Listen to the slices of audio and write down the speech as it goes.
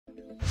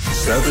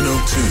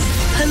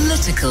702.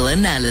 Political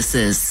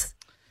analysis.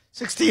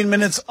 16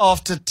 minutes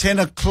after 10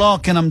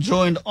 o'clock, and I'm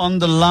joined on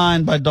the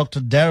line by Dr.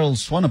 Daryl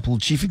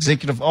Swanepoel, Chief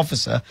Executive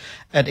Officer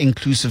at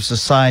Inclusive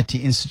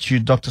Society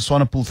Institute. Dr.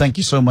 Swanepoel, thank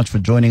you so much for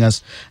joining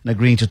us and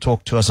agreeing to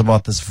talk to us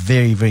about this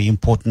very, very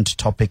important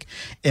topic,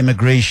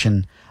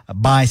 immigration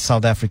by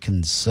South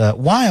Africans.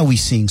 Why are we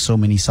seeing so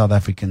many South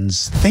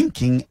Africans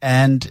thinking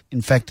and,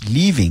 in fact,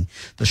 leaving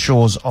the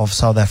shores of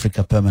South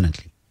Africa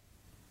permanently?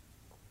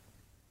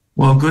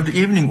 Well, good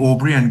evening,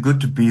 Aubrey, and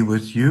good to be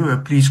with you.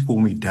 Please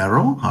call me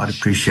Daryl. I'd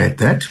appreciate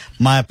that.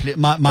 My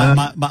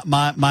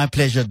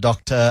pleasure,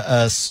 Dr.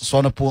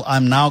 Swanepoel.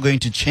 I'm now going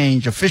to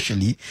change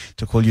officially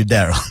to call you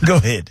Daryl. Go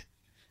ahead.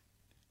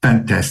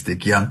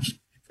 Fantastic, yeah.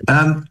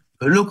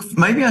 Look,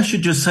 maybe I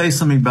should just say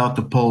something about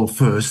the poll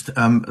first.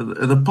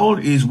 The poll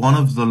is one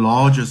of the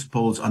largest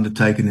polls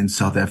undertaken in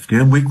South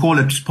Africa. We call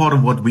it part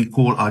of what we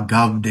call our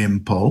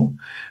GovDem poll.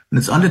 And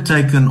it's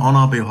undertaken on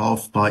our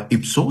behalf by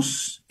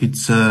Ipsos.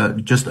 It's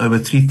just over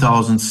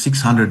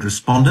 3,600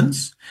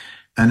 respondents,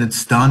 and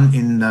it's done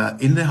in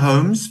their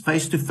homes,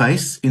 face to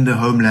face, in their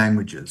home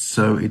languages.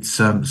 So it's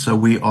so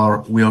we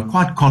are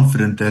quite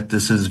confident that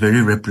this is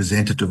very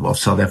representative of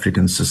South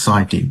African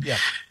society. Yeah.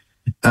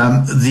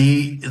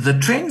 The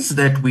trends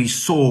that we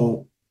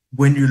saw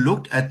when you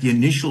looked at the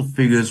initial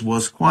figures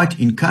was quite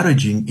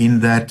encouraging in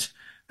that,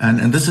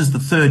 and this is the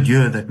third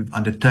year that we've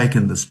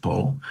undertaken this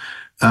poll.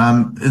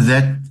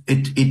 That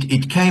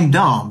it came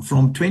down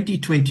from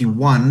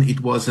 2021.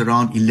 It was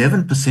around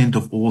 11%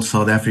 of all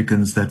South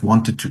Africans that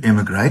wanted to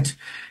emigrate.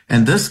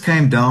 And this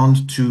came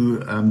down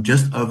to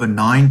just over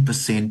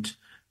 9%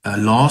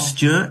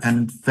 last year. And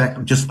in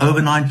fact, just over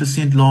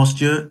 9% last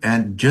year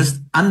and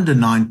just under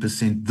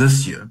 9%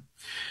 this year.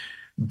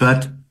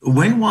 But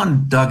when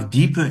one dug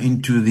deeper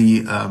into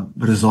the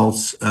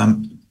results,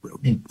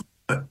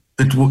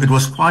 it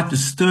was quite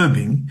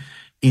disturbing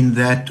in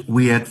that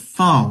we had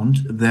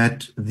found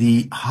that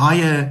the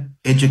higher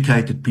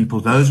educated people,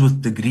 those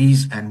with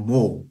degrees and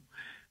more,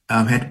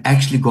 had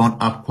actually gone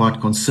up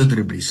quite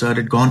considerably. So it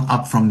had gone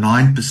up from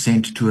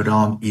 9% to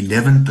around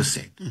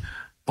 11%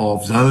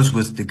 of those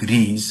with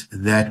degrees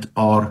that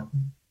are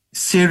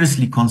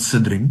seriously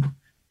considering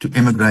to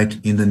immigrate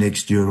in the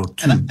next year or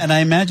two. And I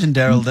imagine,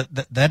 Daryl,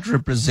 that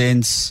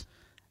represents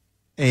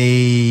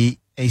a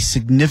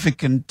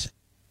significant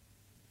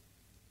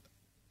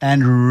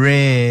and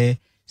rare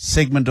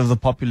segment of the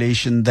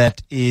population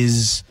that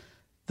is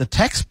the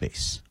tax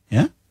base,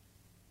 yeah?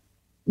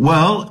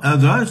 Well,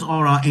 those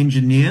are our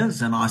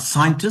engineers and our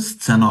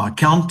scientists and our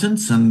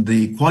accountants and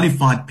the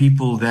qualified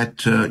people that,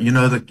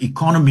 the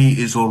economy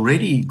is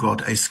already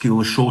got a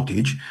skill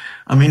shortage.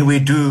 I mean, we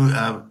do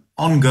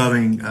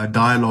ongoing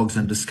dialogues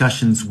and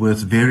discussions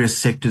with various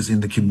sectors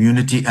in the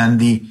community, and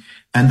the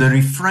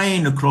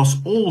refrain across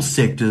all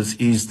sectors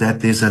is that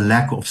there's a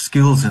lack of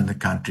skills in the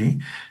country.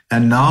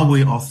 And now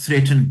we are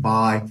threatened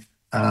by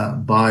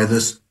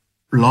this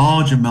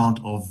large amount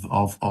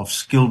of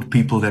skilled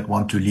people that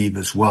want to leave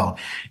as well.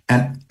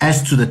 And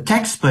as to the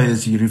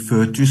taxpayers you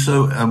referred to,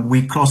 so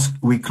we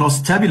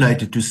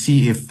cross-tabulated to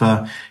see if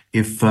the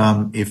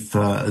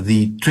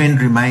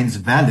trend remains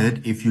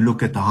valid if you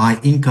look at the high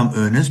income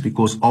earners,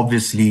 because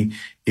obviously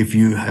if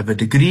you have a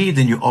degree,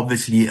 then you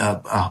obviously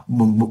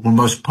will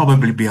most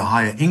probably be a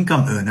higher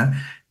income earner.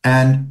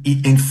 And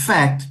in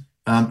fact,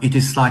 it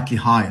is slightly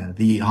higher.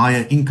 The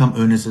higher income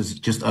earners is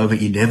just over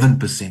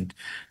 11%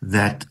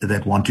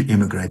 that want to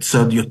immigrate.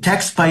 So your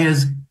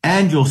taxpayers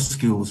and your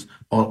skills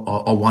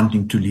are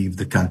wanting to leave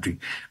the country.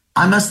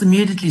 I must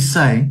immediately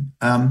say,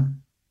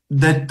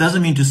 that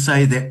doesn't mean to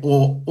say they're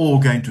all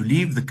going to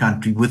leave the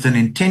country. With an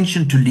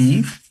intention to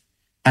leave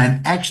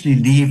and actually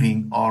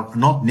leaving are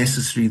not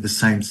necessarily the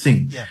same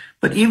thing. Yeah.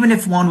 But even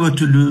if one were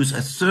to lose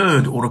a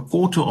third or a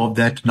quarter of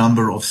that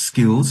number of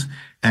skills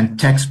and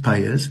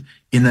taxpayers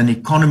in an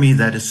economy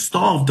that is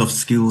starved of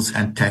skills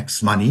and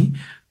tax money,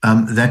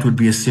 that would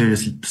be a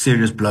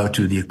serious blow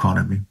to the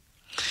economy.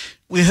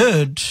 We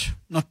heard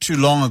not too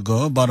long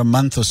ago, about a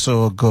month or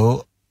so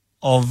ago,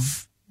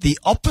 of the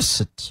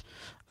opposite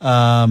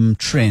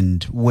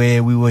trend,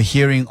 where we were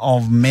hearing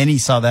of many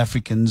South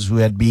Africans who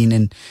had been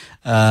in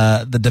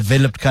the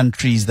developed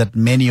countries, that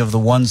many of the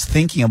ones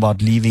thinking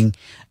about leaving,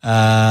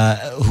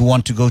 who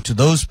want to go to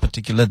those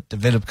particular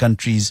developed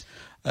countries,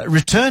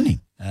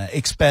 returning.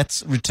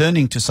 Expats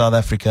returning to South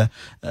Africa.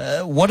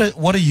 What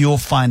are your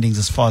findings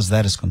as far as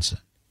that is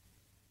concerned?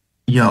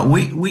 Yeah,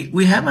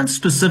 we haven't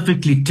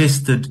specifically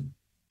tested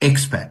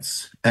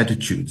expats'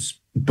 attitudes,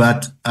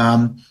 but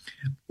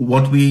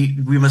what we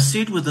must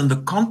see it within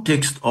the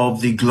context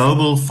of the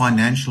global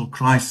financial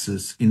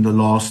crisis in the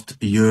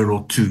last year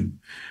or two,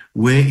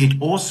 where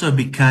it also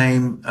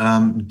became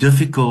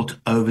difficult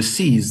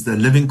overseas. The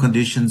living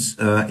conditions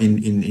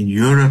in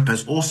Europe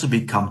has also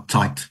become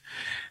tight.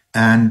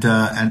 And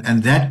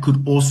that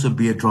could also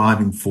be a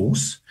driving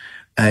force.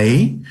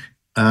 B,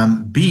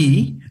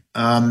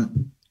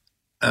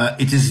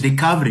 it is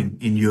recovering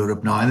in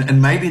Europe now.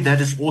 And maybe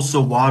that is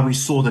also why we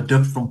saw the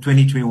dip from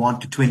 2021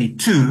 to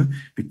 22,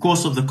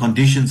 because of the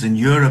conditions in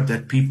Europe,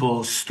 that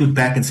people stood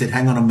back and said,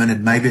 hang on a minute,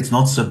 maybe it's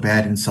not so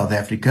bad in South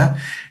Africa.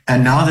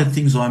 And now that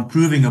things are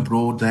improving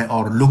abroad, they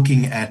are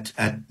looking at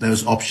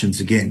those options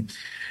again.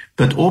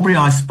 But Aubrey,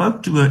 I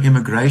spoke to an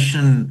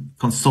immigration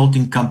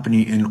consulting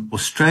company in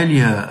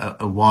Australia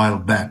a while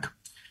back,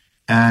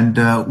 and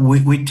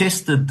we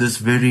tested this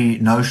very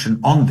notion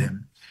on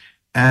them.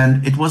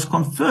 And it was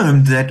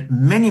confirmed that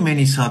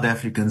many South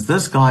Africans,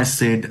 this guy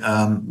said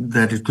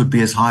that it could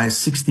be as high as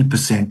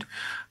 60%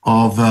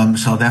 of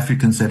South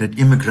Africans that had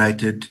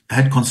immigrated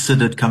had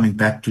considered coming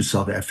back to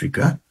South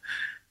Africa.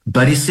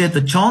 But he said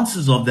the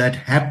chances of that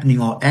happening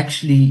are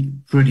actually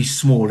pretty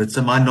small. It's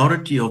a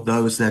minority of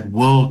those that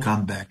will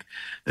come back,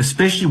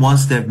 especially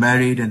once they've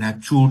married and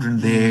have children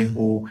there,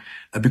 or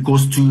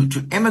because to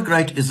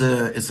emigrate is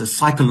a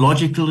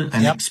psychological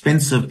and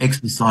expensive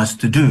exercise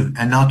to do.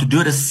 And now to do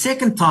it a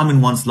second time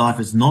in one's life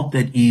is not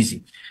that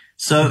easy.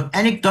 So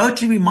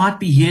anecdotally, we might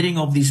be hearing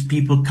of these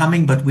people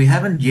coming, but we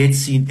haven't yet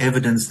seen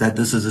evidence that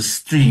this is a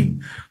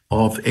stream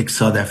of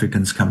ex-South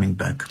Africans coming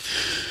back.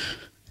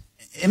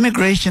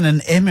 Immigration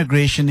and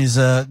emigration is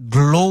a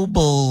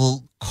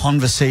global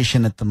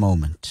conversation at the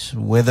moment,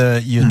 whether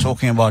you're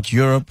talking about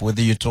Europe,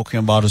 whether you're talking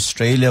about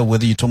Australia,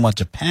 whether you're talking about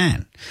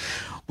Japan,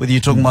 whether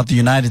you're talking about the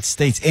United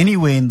States,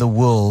 anywhere in the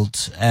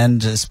world,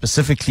 and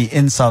specifically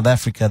in South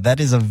Africa, that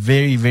is a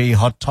very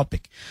hot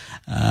topic.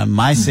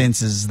 My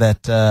sense is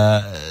that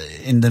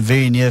in the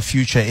very near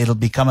future, it'll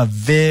become a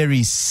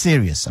very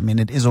serious, I mean,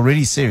 it is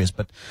already serious,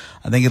 but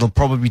I think it'll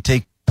probably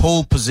take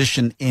pole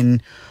position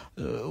in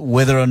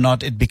whether or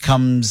not it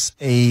becomes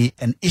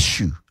an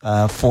issue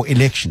for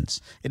elections.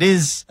 It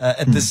is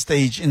at this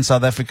stage in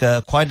South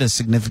Africa quite a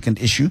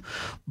significant issue,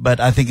 but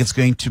I think it's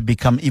going to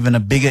become even a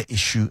bigger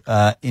issue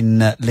in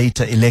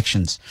later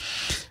elections.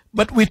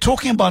 But we're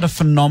talking about a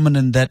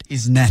phenomenon that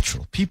is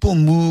natural. People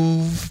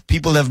move,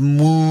 people have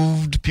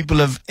moved, people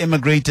have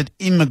immigrated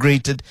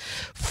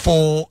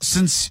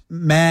since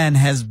man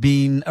has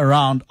been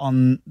around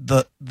on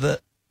the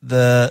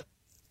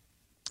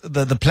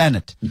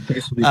planet.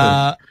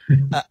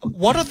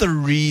 What are the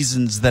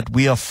reasons that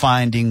we are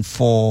finding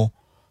for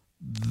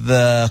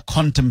the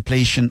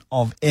contemplation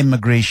of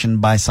immigration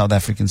by South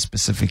Africans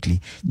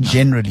specifically,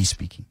 generally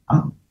speaking?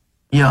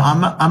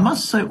 I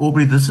must say,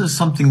 Aubrey, this is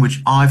something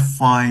which I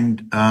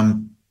find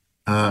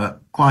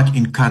quite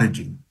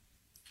encouraging.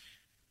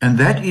 And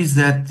that is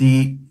that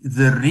the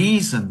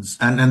reasons,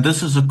 and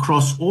this is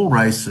across all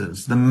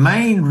races, the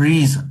main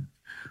reason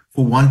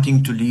for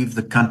wanting to leave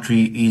the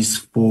country is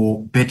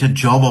for better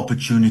job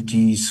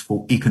opportunities,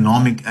 for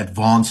economic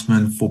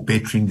advancement, for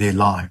bettering their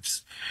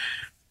lives.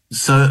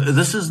 So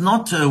this is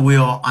not we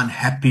are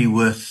unhappy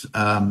with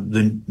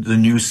the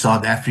new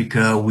South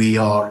Africa.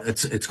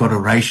 It's got a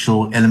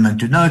racial element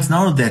to it. No, it's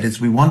not that.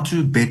 It's we want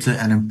to better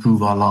and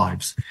improve our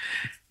lives,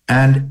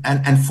 and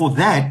for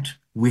that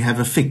we have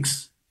a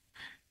fix,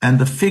 and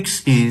the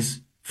fix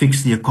is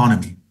fix the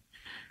economy.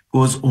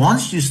 Because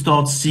once you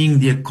start seeing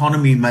the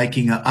economy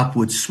making an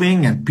upward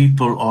swing and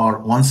people are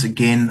once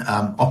again,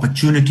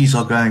 opportunities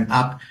are going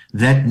up,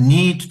 that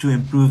need to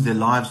improve their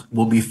lives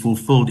will be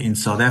fulfilled in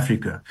South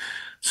Africa.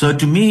 So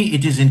to me,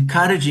 it is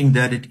encouraging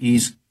that it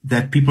is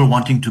that people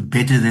wanting to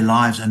better their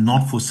lives and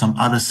not for some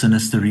other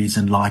sinister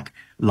reason like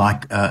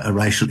a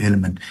racial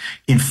element.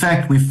 In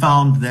fact, we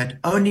found that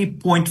only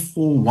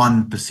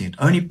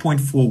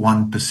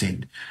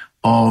 0.41%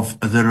 of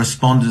the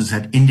respondents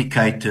had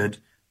indicated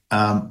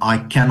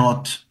I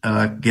cannot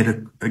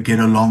get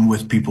along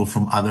with people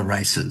from other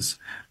races,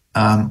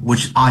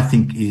 which I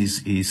think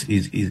is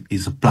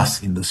a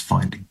plus in this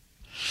finding.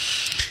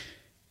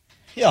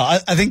 Yeah,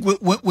 I think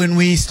when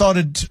we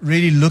started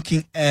really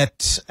looking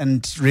at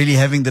and really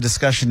having the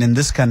discussion in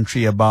this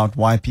country about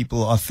why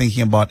people are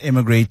thinking about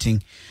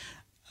immigrating,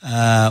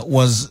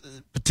 was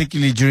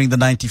particularly during the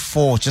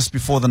 94, just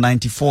before the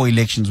 94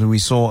 elections, when we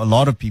saw a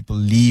lot of people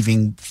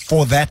leaving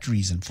for that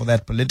reason, for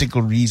that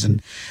political reason,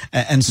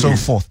 and so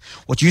forth.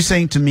 What you're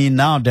saying to me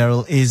now,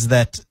 Daryl, is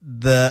that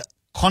the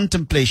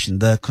contemplation,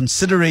 the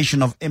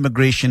consideration of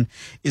immigration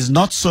is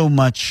not so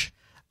much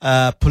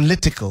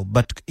political,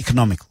 but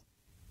economical.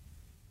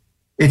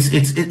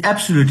 It's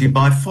absolutely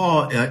by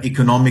far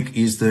economic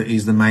is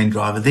the main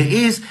driver. There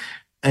is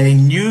a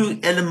new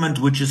element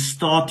which is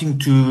starting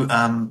to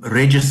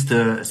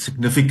register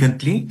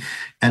significantly,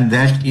 and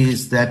that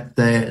is that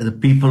the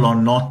people are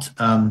not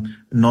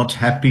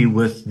happy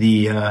with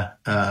the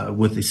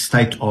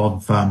state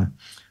of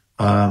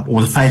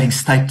or the failing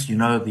state,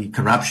 the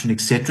corruption,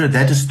 etc.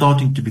 That is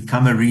starting to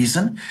become a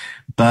reason,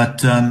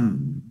 but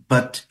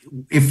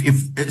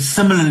if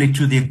similarly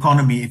to the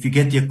economy, if you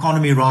get the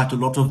economy right, a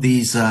lot of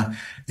these other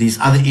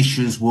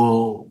issues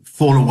will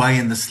fall away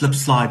in the slip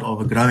slide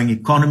of a growing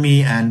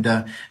economy, and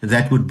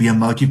that would be a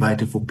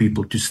motivator for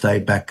people to stay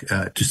back,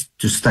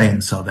 to stay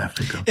in South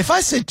Africa. If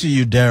I said to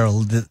you,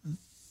 Daryl,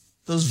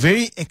 those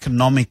very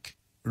economic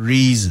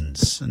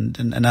reasons,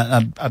 and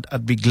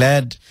I'd be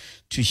glad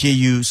to hear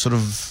you sort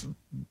of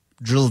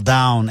drill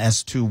down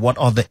as to what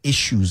are the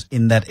issues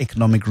in that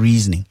economic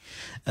reasoning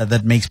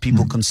that makes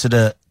people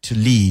consider to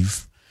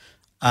leave.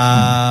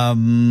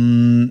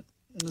 Some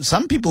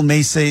people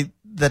may say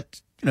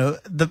that,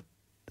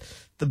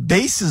 the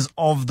basis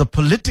of the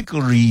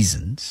political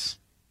reasons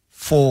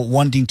for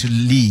wanting to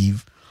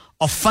leave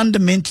are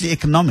fundamentally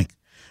economic.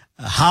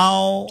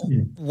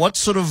 What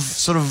sort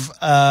of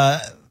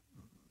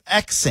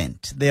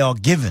accent they are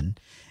given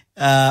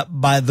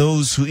by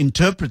those who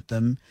interpret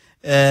them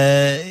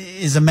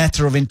is a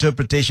matter of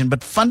interpretation.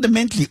 But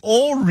fundamentally,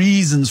 all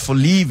reasons for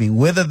leaving,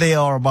 whether they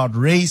are about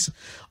race,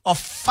 are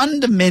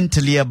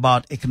fundamentally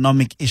about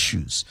economic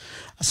issues.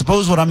 I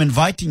suppose what I'm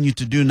inviting you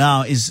to do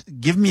now is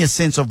give me a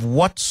sense of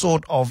what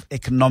sort of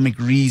economic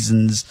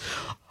reasons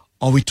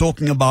are we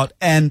talking about,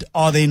 and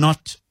are they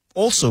not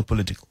also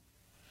political?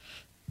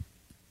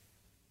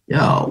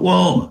 Yeah,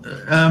 well,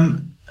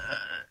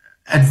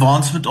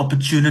 advancement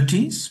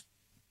opportunities,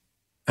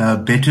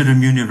 better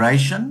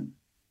remuneration,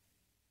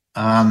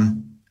 I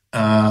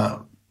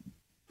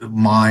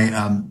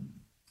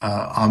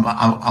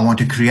want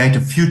to create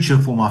a future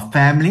for my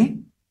family,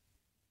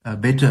 a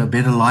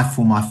better life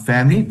for my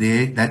family.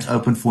 That's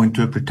open for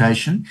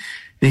interpretation.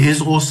 There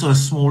is also a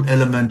small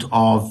element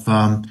of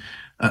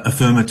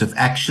affirmative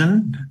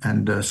action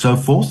and so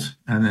forth,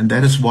 and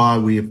that is why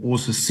we have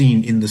also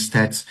seen in the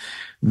stats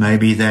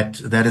maybe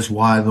that is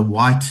why the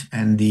white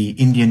and the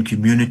Indian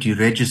community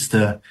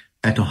register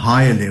at a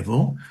higher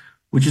level,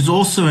 which is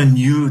also a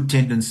new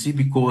tendency,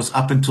 because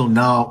up until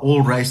now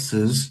all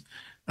races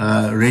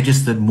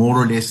registered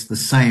more or less the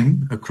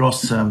same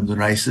across the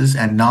races,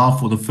 and now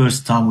for the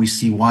first time we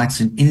see whites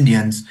and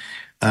Indians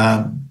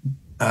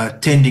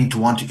tending to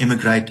want to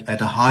immigrate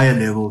at a higher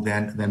level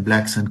than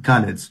blacks and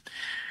coloreds.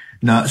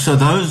 Now, so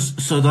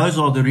those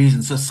are the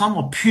reasons. So some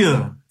are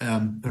pure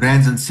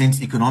rands and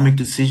cents economic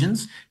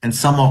decisions, and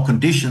some are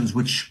conditions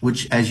which,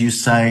 as you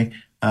say,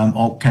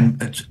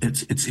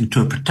 it's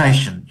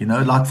interpretation.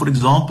 Like for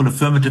example,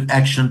 affirmative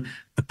action.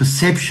 A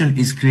perception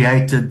is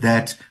created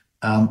that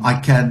my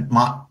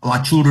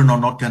children are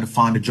not going to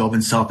find a job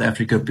in South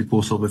Africa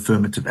because of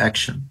affirmative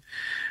action.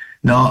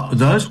 Now,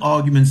 those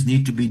arguments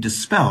need to be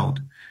dispelled.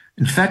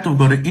 In fact, I've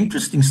got an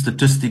interesting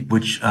statistic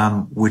which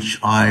I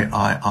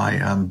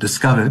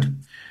discovered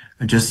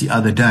just the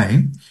other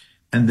day,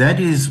 and that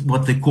is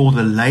what they call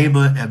the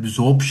labor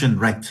absorption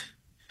rate.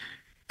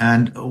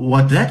 And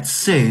what that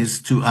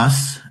says to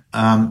us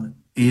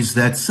is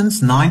that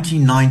since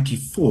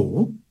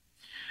 1994,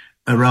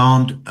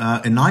 around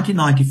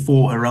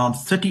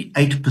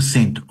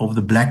 38% of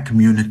the black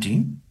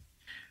community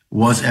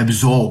was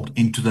absorbed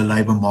into the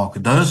labor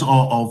market. Those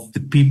are of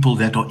the people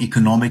that are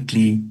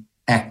economically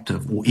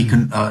active, or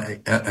within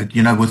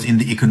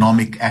the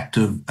economic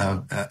active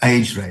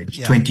age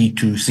range, 20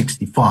 to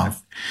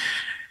 65.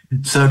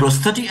 So it was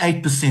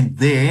 38%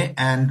 there,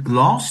 and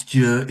last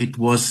year it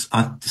was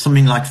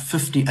something like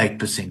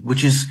 58%,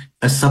 which is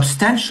a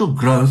substantial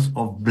growth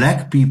of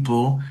black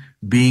people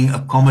being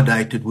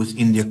accommodated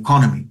within the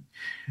economy.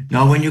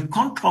 Now, when you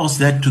contrast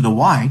that to the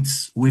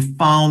whites, we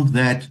found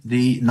that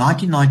the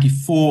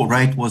 1994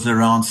 rate was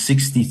around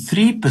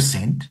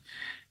 63%,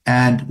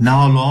 and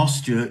now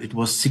last year it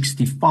was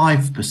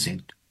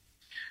 65%.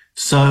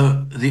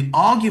 So the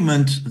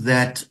argument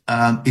that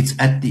it's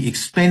at the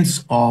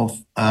expense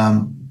of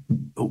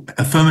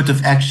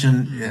affirmative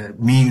action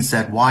means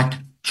that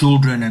white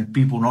children and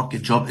people not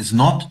get jobs is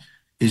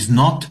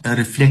not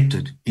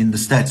reflected in the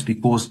stats,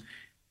 because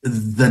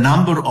the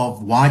number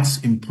of whites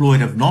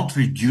employed have not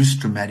reduced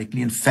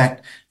dramatically. In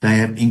fact, they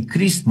have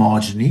increased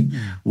marginally,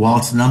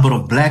 whilst the number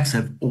of blacks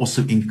have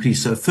also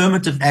increased. So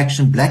affirmative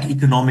action, black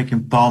economic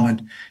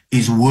empowerment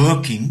is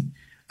working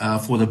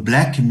for the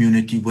black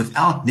community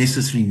without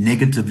necessarily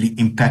negatively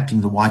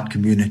impacting the white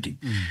community.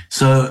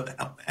 So,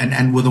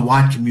 and with the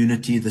white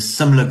community, the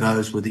similar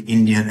goes with the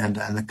Indian and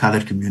the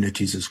colored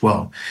communities as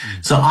well.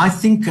 So I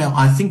think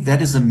that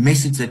is a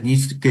message that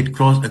needs to get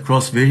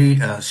across very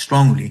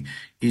strongly,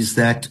 is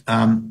that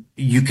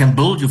you can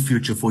build your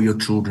future for your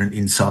children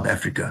in South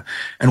Africa.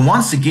 And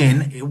once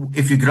again,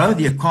 if you grow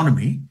the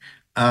economy,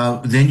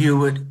 then you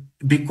would,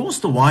 because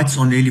the whites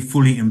are nearly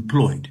fully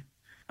employed.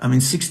 I mean,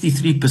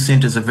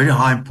 63% is a very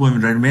high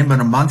employment rate. Remember,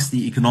 amongst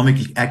the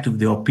economically active,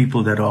 there are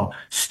people that are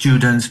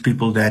students,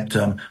 people that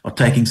are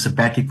taking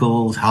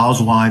sabbaticals,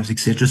 housewives,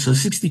 etc. So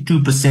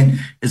 62%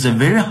 is a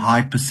very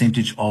high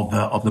percentage of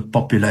the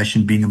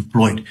population being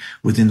employed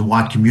within the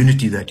white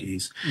community, that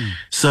is.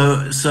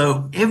 So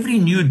every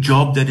new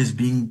job that is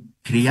being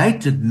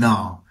created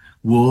now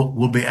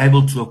will be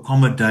able to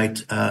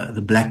accommodate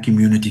the black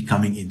community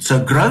coming in. So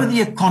grow the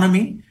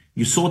economy.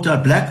 You sort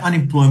out black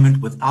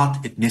unemployment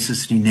without it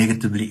necessarily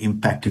negatively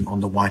impacting on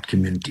the white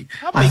community.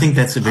 I think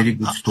that's a very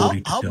good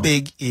story to tell. How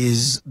big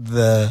is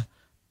the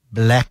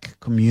black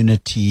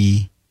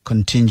community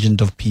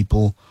contingent of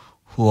people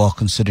who are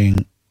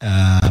considering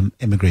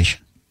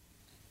immigration?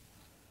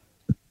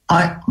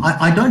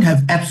 I don't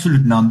have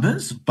absolute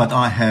numbers, but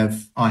I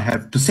have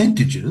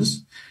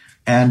percentages,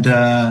 and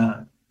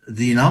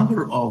the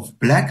number of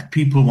black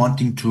people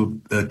wanting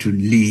to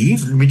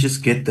leave, let me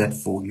just get that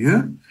for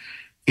you,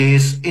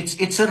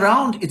 it's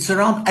around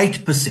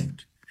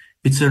 8%.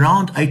 It's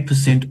around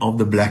 8% of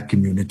the black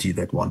community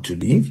that want to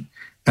leave,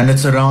 and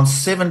it's around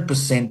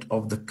 7%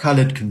 of the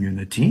colored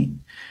community.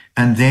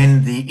 And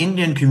then the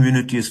Indian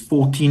community is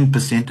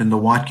 14% and the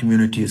white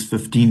community is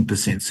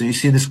 15%. So you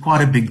see there's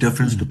quite a big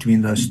difference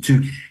between those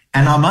two.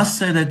 And I must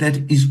say that that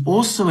is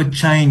also a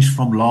change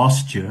from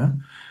last year,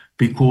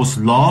 because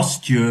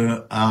last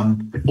year,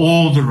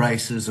 all the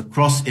races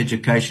across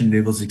education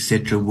levels,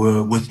 etc.,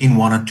 were within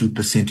 1 or 2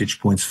 percentage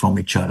points from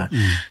each other.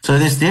 So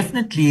there's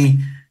definitely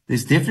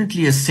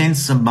a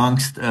sense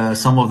amongst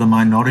some of the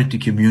minority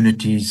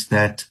communities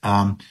that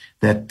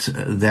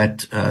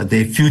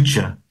their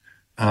future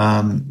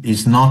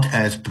is not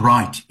as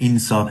bright in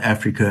South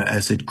Africa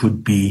as it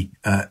could be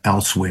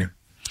elsewhere.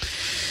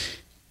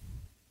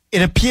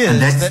 It appears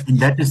and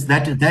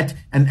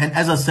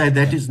as I say,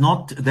 that's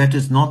not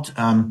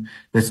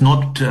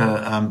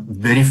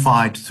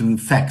verified through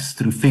facts,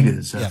 through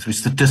figures, through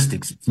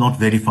statistics. It's not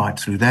verified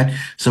through that.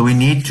 So we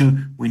need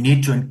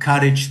to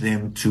encourage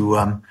them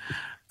to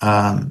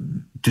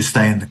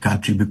stay in the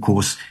country,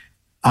 because,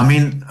 I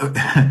mean,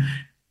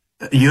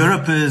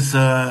 Europe is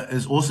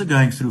also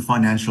going through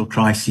financial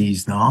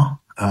crises now.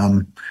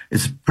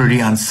 It's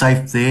pretty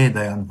unsafe there.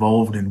 They're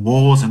involved in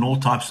wars and all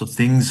types of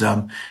things.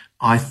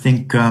 I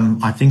think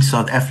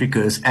South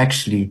Africa is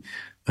actually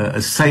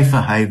a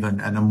safer haven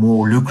and a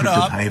more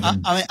lucrative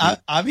haven.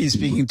 I've been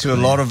speaking to a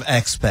lot of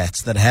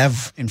expats that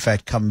have, in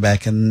fact, come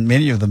back, and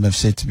many of them have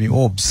said to me,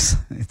 "Orbs,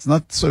 it's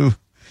not so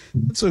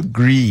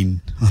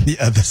green on the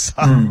other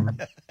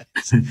side."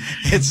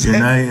 It's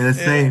they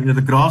say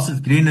the grass is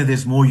greener.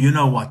 There's more. You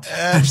know what?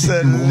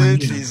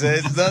 Absolutely. So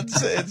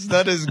it's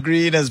not as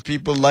green as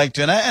people like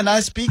to. And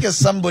I speak as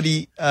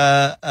somebody,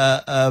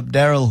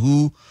 Daryl,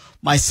 who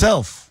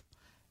myself,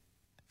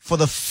 for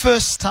the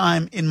first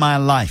time in my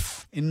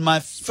life,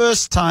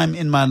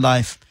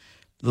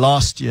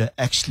 last year,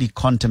 actually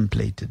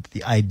contemplated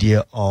the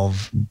idea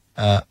of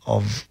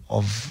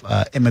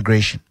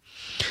immigration.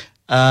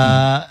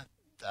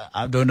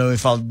 I don't know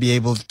if I'll be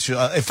able to.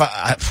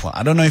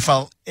 I don't know if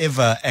I'll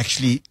ever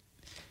actually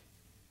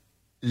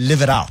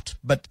live it out.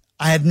 But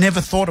I had never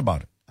thought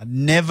about it. I'd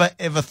never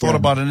ever thought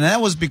about it, and that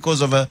was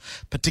because of a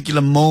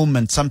particular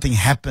moment. Something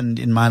happened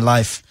in my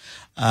life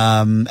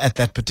at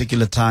that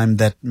particular time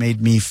that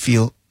made me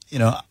feel,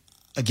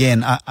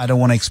 again, I don't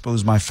want to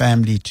expose my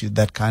family to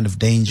that kind of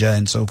danger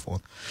and so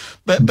forth.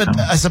 But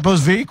I suppose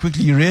very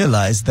quickly you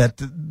realize that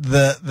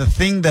the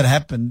thing that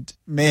happened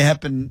may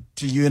happen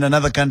to you in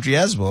another country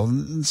as well.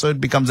 And so it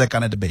becomes that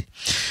kind of debate.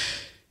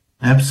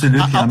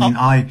 Absolutely.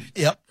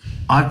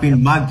 I've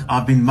been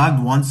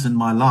mugged once in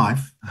my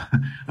life.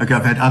 Okay,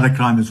 I've had other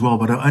crime as well,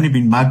 but I've only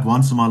been mugged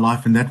once in my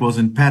life, and that was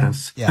in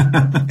Paris. Yeah,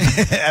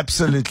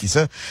 absolutely.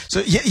 So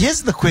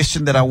here's the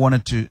question that I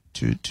wanted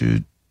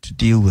to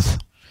deal with.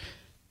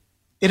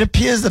 It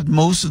appears that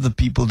most of the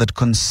people that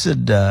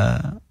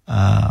consider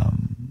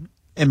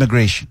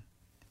immigration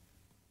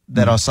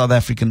that are South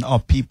African are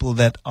people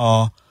that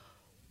are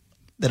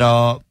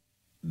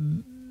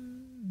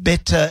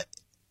better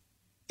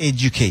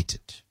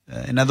educated.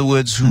 In other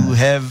words, who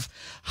have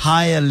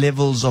higher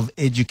levels of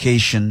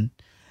education.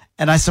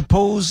 And I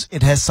suppose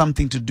it has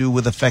something to do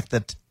with the fact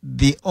that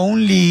the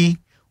only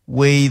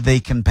way they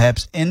can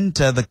perhaps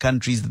enter the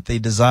countries that they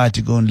desire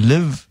to go and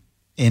live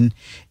in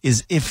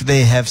is if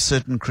they have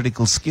certain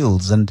critical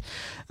skills. And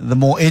the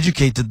more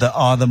educated they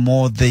are, the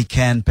more they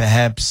can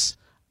perhaps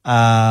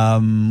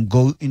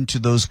go into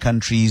those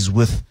countries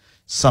with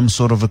some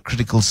sort of a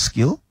critical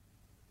skill.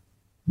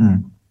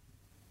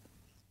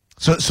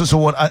 So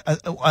what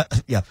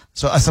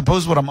So I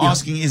suppose what I'm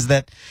asking is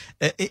that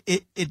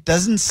it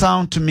doesn't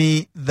sound to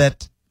me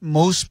that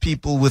most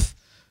people with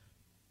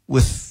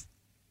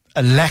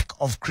a lack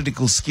of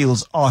critical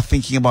skills are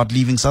thinking about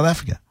leaving South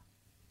Africa.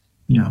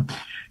 Yeah,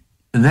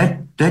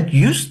 that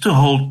used to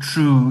hold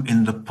true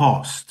in the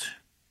past,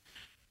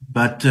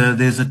 but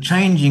there's a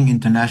changing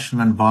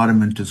international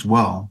environment as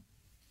well.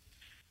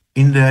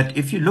 In that,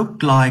 if you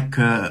look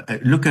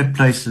at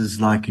places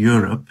like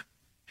Europe.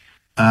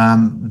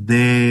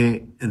 There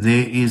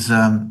is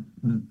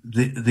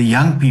the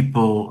young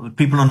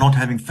people are not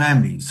having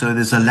families, so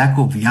there's a lack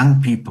of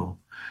young people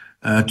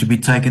to be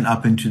taken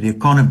up into the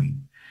economy,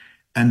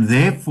 and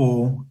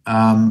therefore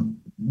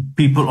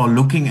people are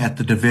looking at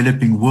the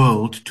developing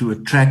world to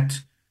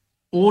attract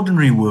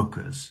ordinary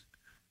workers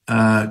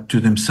to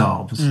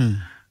themselves,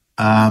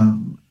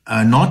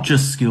 not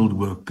just skilled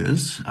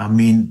workers. I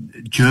mean,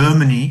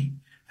 Germany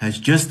has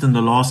just in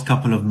the last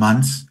couple of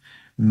months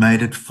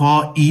made it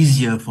far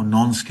easier for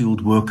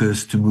non-skilled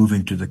workers to move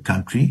into the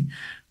country.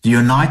 The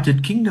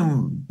United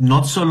Kingdom,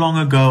 not so long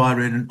ago, I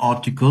read an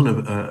article,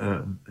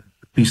 a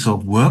piece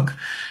of work,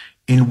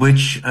 in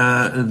which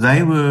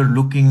they were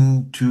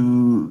looking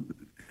to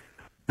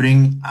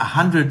bring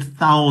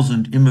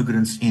 100,000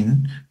 immigrants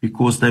in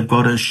because they've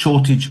got a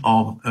shortage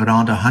of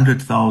around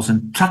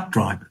 100,000 truck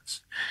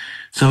drivers.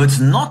 So it's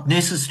not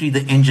necessarily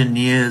the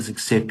engineers,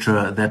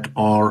 etc.,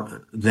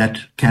 that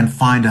can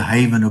find a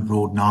haven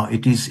abroad now.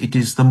 It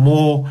is the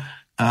more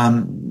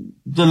the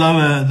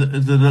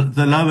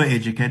lower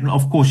educated.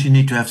 Of course, you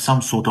need to have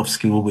some sort of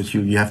skill with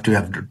you. You have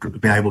to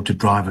be able to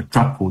drive a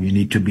truck, or you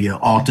need to be an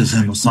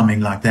artisan or something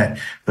like that.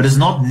 But it's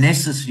not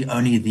necessarily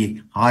only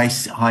the high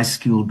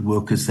skilled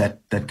workers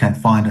that can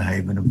find a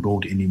haven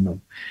abroad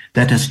anymore.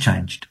 That has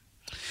changed.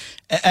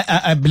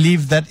 I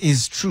believe that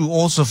is true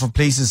also for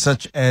places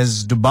such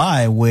as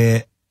Dubai,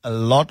 where a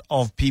lot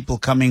of people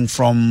coming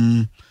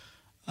from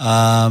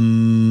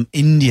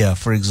India,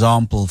 for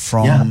example,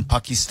 from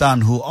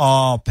Pakistan, who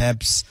are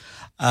perhaps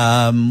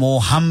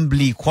more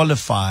humbly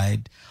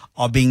qualified,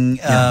 are being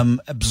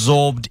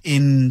absorbed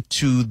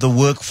into the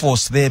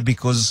workforce there,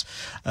 because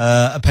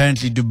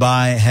apparently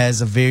Dubai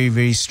has a very,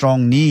 very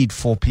strong need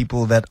for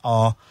people that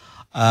are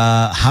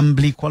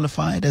humbly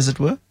qualified, as it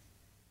were.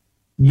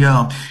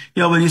 Yeah.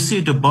 Well, you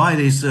see, Dubai,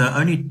 there's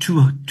only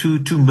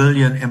 2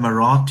 million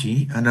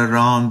Emirati and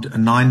around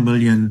 9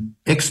 million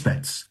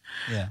expats.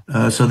 Yeah.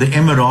 So the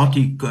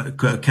Emirati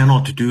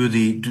cannot do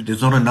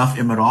there's not enough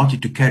Emirati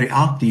to carry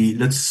out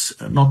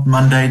not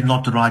mundane,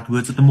 not the right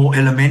words, but the more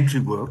elementary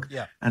work.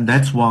 Yeah. And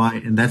that's why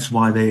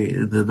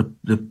the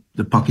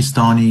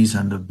Pakistanis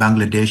and the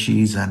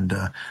Bangladeshis and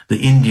the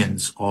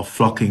Indians are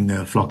flocking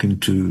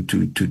to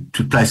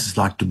places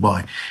like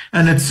Dubai.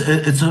 And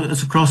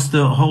it's across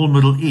the whole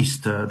Middle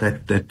East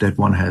that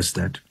one has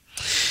that.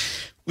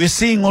 We're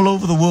seeing all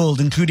over the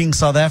world, including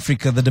South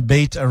Africa, the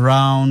debate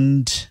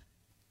around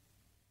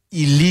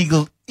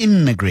illegal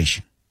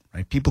immigration,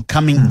 right? People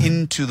coming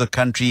into the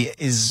country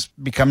is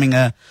becoming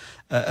a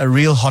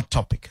real hot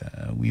topic.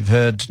 We've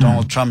heard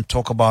Donald Trump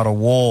talk about a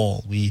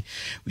wall. We're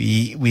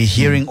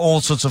hearing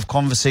all sorts of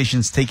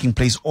conversations taking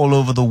place all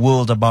over the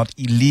world about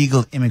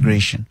illegal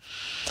immigration.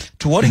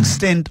 To what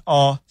extent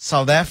are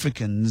South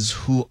Africans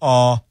who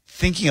are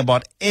thinking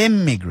about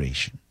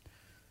immigration,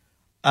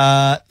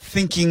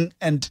 thinking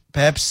and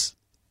perhaps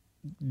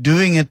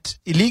doing it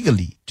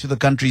illegally to the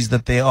countries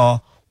that they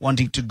are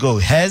wanting to go?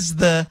 Has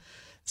the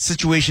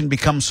situation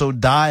become so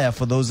dire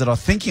for those that are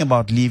thinking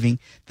about leaving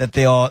that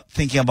they are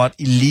thinking about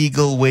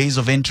illegal ways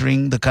of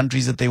entering the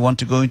countries that they want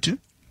to go into?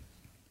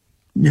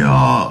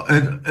 Yeah,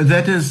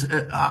 that is,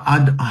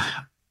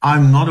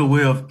 I'm not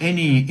aware of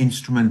any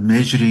instrument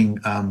measuring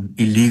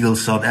illegal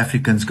South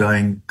Africans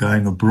going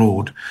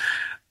abroad.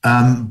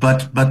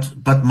 But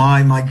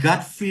my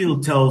gut feel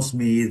tells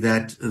me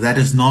that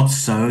is not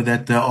so,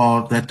 that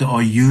they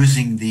are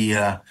using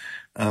the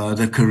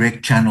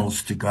correct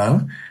channels to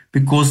go,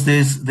 because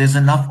there's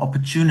enough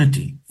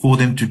opportunity for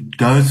them to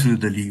go through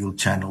the legal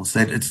channels,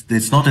 that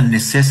it's not a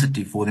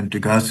necessity for them to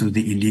go through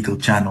the illegal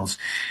channels.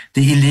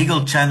 The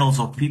illegal channels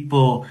are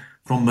people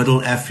from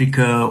Middle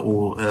Africa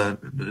or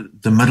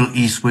the Middle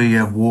East, where you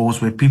have wars,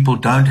 where people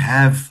don't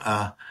have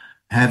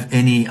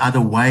any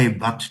other way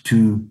but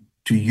to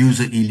use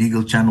an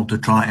illegal channel to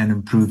try and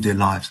improve their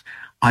lives.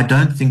 I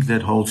don't think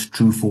that holds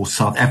true for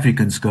South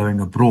Africans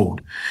going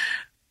abroad.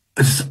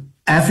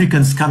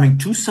 Africans coming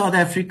to South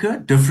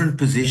Africa, different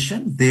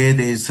position.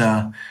 There's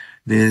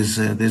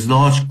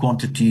large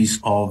quantities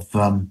of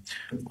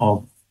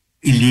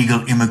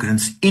illegal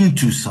immigrants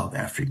into South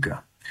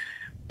Africa.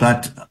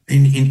 But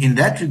in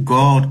that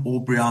regard,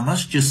 Aubrey, I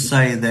must just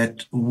say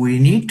that we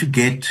need to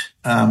get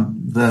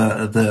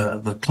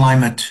the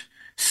climate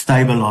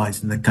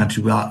stabilized in the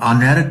country. Our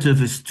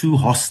narrative is too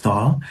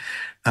hostile.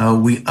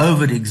 We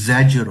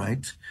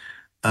over-exaggerate.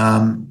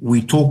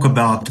 We talk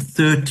about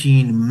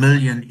 13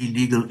 million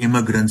illegal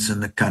immigrants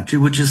in the country,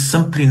 which is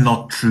simply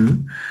not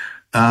true.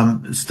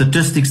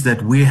 Statistics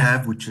that we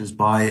have, which is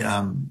by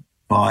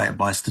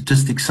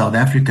Statistics South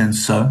Africa and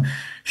so,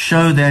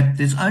 show that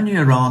there's only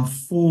around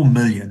 4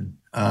 million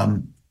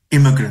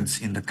immigrants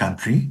in the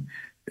country.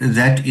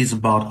 That is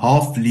about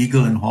half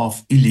legal and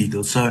half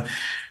illegal. So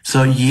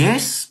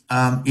yes,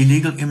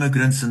 illegal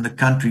immigrants in the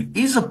country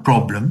is a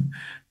problem,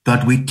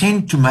 but we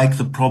tend to make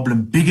the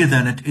problem bigger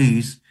than it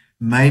is,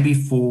 maybe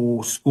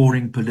for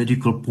scoring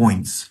political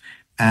points,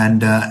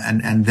 and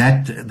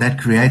that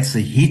creates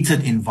a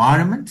heated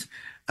environment,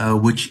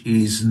 which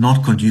is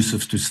not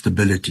conducive to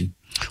stability.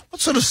 What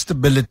sort of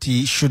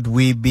stability should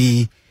we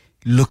be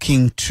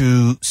looking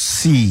to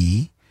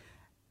see,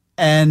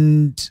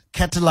 and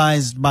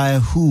catalyzed by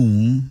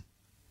whom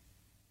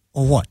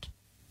or what?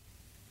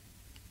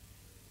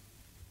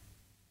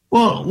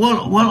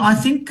 Well, I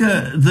think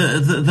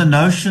the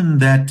notion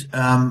that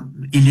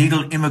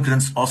illegal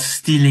immigrants are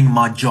stealing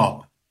my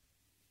job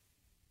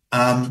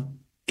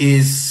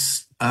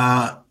is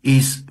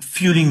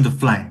fueling the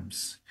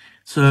flames.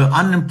 So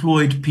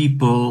unemployed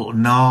people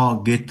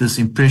now get this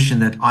impression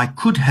that I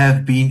could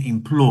have been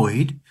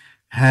employed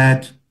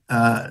had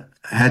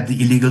the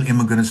illegal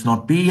immigrants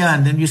not be here.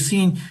 And then you've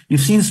seen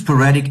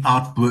sporadic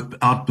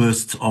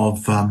outbursts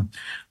of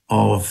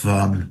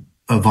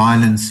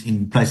violence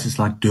in places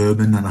like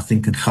Durban and I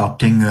think in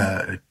Gauteng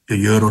a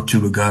year or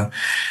two ago.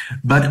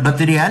 But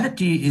the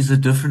reality is a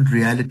different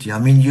reality. I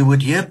mean, you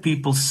would hear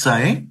people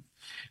say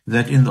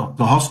that in the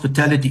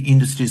hospitality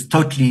industry is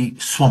totally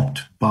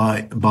swamped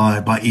by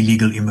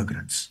illegal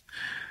immigrants.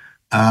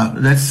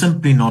 That's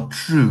simply not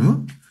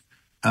true.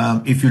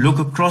 If you look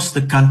across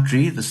the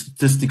country, the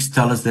statistics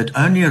tell us that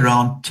only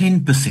around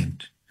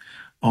 10%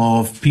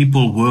 of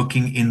people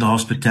working in the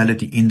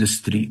hospitality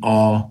industry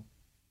are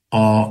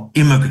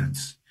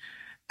immigrants.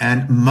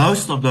 And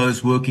most of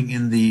those working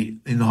in the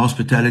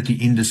hospitality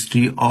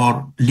industry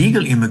are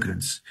legal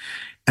immigrants.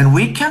 And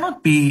we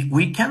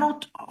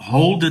cannot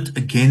hold it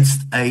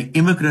against a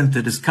immigrant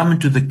that has come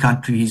into the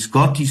country. He's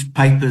got his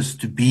papers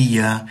to be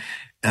here.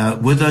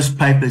 With those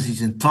papers,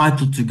 he's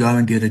entitled to go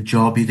and get a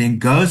job. He then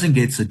goes and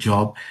gets a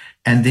job,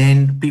 and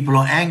then people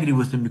are angry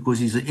with him because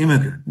he's an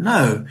immigrant.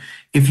 No,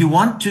 if you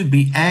want to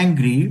be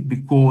angry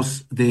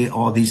because there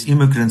are these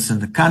immigrants in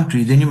the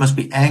country, then you must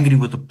be angry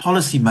with the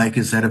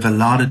policymakers that have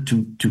allowed it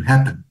to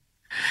happen.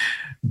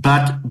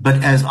 But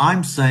as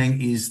I'm saying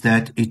is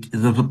that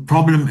the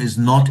problem is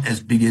not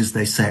as big as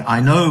they say. I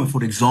know,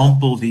 for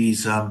example,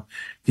 these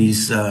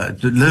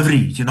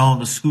deliveries, on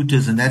the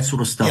scooters and that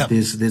sort of stuff. Yep.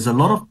 There's a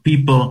lot of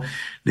people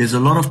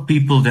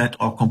that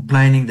are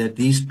complaining that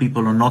these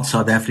people are not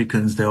South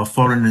Africans. They are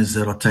foreigners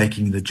that are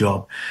taking the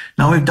job.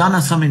 Now, we've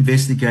done some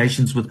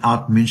investigations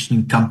without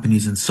mentioning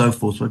companies and so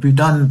forth, but we've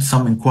done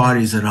some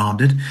inquiries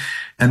around it,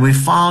 and we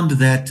found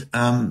that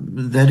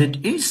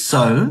it is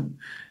so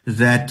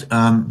that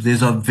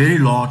there's a very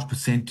large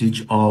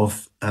percentage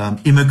of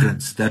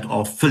immigrants that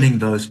are filling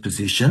those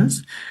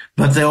positions,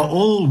 but they are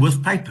all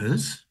with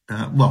papers.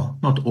 Well,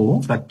 not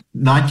all, but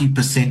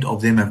 90%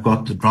 of them have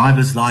got the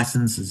driver's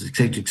licenses, et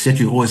cetera, et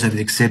cetera. You always have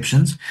the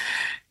exceptions.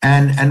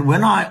 And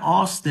when I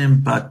ask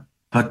them, but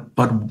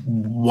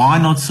why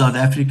not South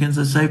Africans?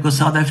 I say, because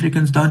South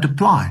Africans don't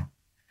apply.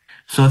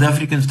 South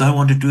Africans don't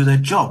want to do their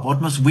job.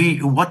 What must we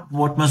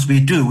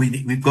do? We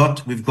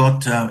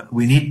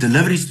need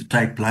deliveries to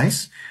take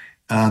place.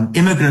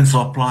 Immigrants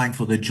are applying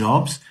for the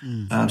jobs.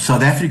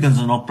 South Africans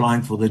are not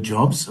applying for the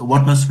jobs.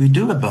 What must we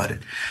do about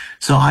it?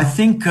 So I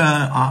think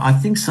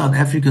South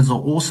Africans are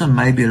also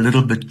maybe a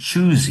little bit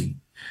choosy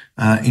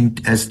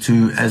as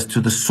to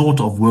the sort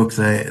of work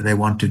they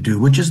want to do,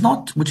 which is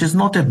not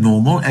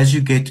abnormal. As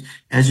you get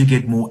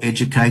more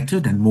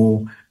educated and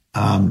more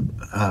in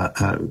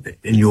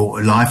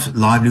your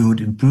livelihood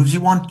improves,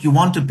 you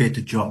want a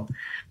better job.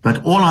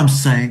 But all I'm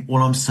saying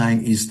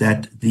is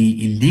that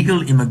the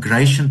illegal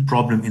immigration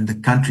problem in the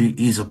country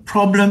is a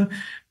problem,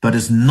 but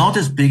it's not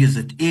as big as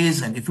it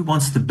is. And if we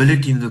want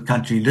stability in the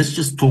country, let's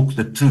just talk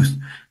the truth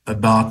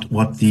about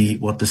what the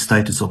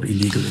status of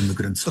illegal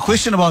immigrants are. The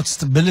question about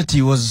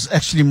stability was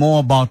actually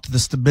more about the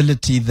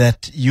stability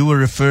that you were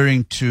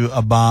referring to,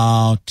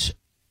 about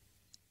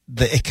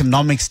the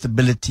economic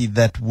stability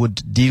that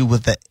would deal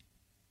with the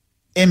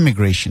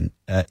immigration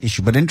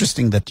issue. But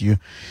interesting that you've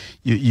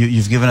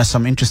given us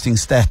some interesting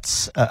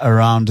stats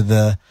around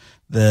the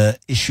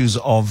issues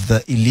of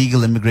the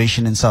illegal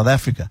immigration in South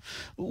Africa.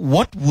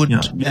 What would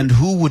and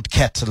who would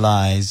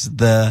catalyze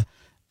the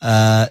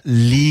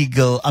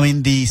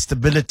the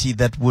stability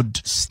that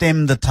would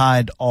stem the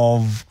tide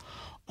of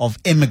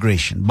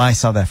immigration by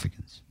South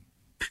Africans?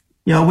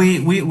 Yeah,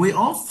 we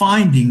are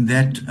finding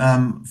that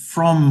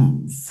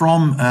from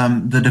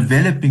the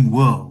developing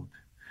world,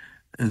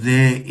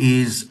 there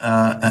is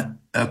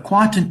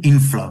quite an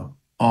inflow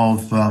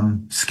of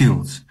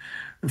skills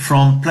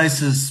from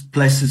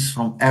places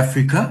from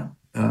Africa,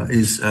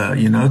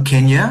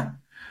 Kenya,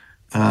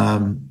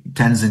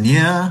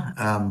 Tanzania,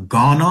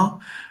 Ghana.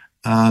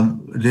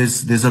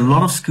 There's a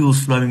lot of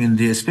skills flowing in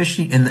there,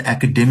 especially in the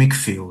academic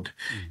field.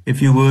 If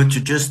you were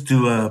to just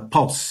do a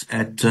pulse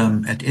at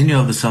any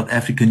of the South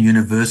African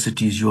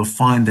universities, you'll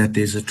find that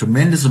there's a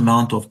tremendous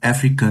amount of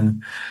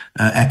African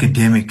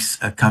academics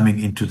coming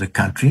into the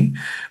country.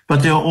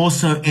 But there are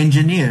also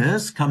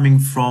engineers coming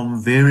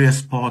from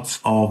various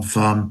parts of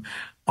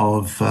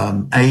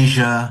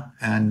Asia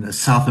and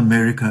South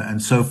America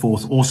and so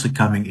forth also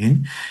coming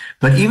in.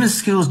 But even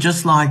skills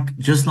just like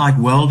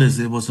welders,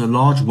 there was a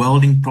large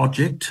welding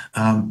project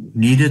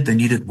needed. They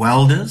needed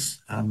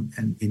welders,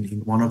 and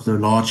in one of the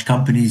large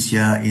companies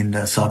here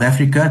in South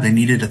Africa, they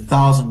needed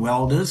 1,000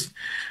 welders.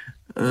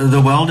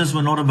 The welders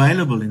were not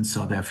available in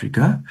South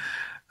Africa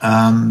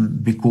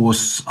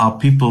because our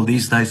people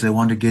these days, they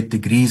want to get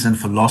degrees in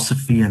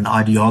philosophy and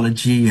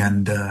ideology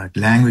and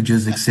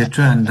languages,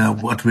 etc.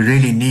 And what we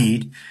really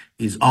need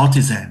is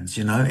artisans,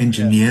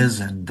 engineers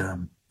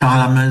and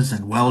plumbers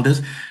and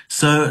welders.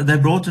 So they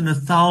brought in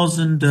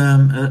 1,000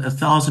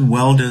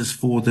 welders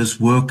for this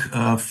work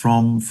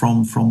from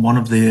one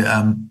of the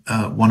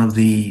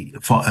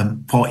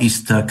Far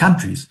East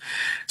countries.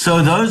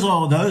 So those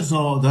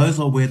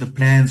are where the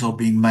plans are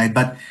being made.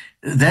 But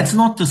that's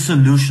not the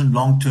solution,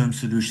 long-term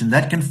solution.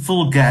 That can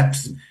fill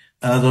gaps.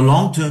 The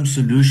long-term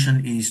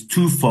solution is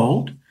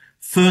twofold.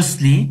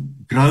 Firstly,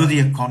 grow the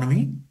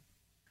economy.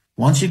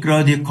 Once you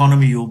grow the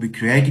economy, you'll be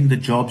creating the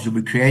jobs, you'll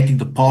be creating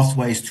the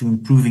pathways to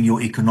improving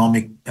your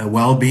economic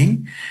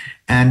well-being.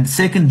 And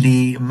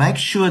secondly, make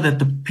sure that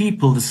the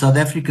people, the South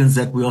Africans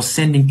that we are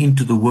sending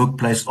into the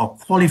workplace are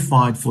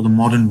qualified for the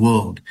modern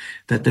world,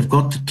 that they've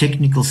got the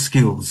technical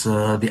skills,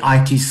 the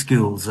IT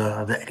skills,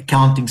 the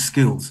accounting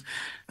skills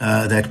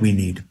that we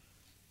need.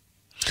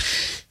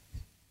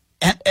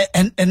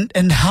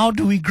 And how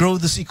do we grow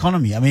this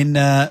economy? I mean,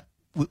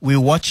 we're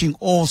watching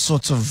all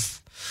sorts of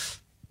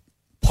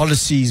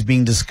policies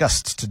being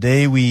discussed.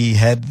 Today we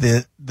had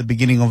the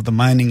beginning of the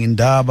mining in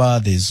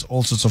Durban. There's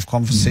all sorts of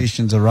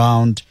conversations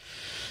around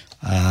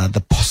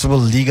the possible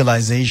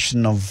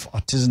legalization of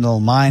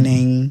artisanal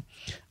mining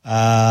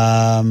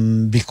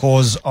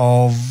because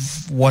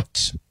of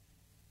what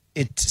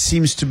it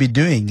seems to be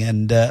doing.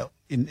 And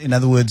in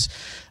other words,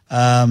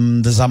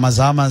 the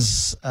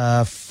Zamazamas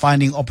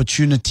finding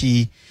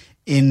opportunity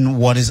in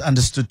what is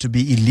understood to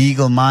be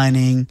illegal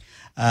mining.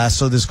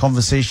 So there's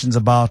conversations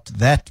about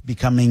that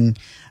becoming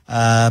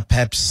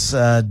perhaps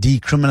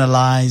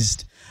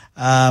decriminalized.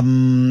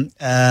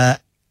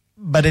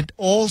 But it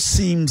all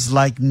seems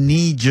like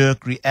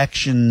knee-jerk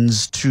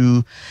reactions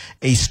to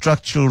a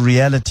structural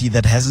reality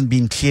that hasn't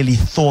been clearly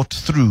thought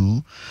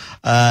through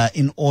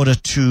in order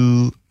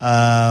to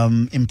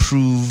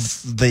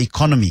improve the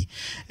economy.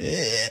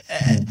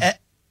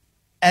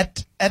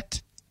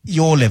 At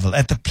your level,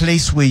 at the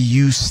place where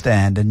you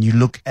stand and you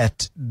look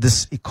at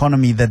this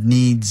economy that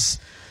needs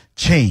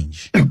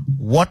change,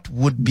 what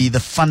would be the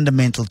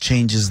fundamental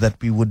changes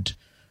that we would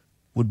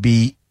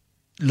be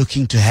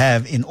looking to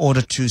have in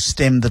order to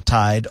stem the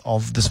tide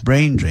of this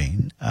brain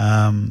drain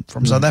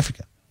from South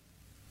Africa?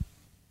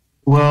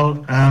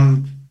 Well,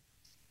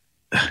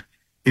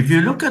 if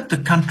you look at the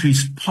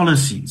country's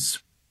policies,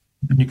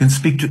 and you can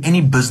speak to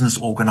any business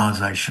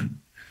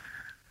organization,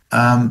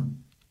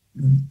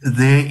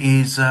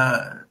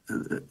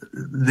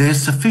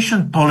 there's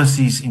sufficient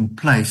policies in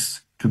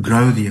place to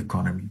grow the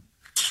economy.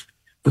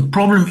 The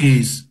problem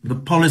is the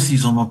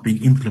policies are not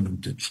being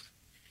implemented.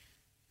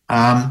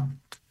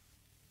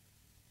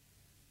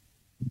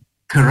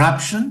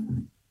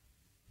 Corruption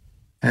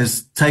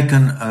has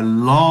taken a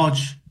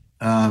large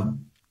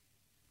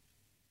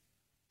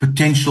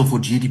potential for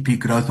GDP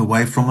growth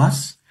away from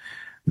us.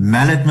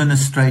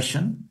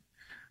 Maladministration,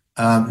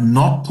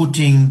 not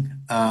putting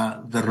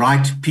the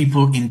right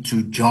people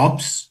into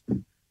jobs,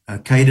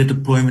 cadre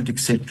deployment,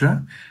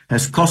 etc.,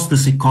 has cost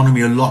this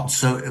economy a lot.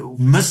 So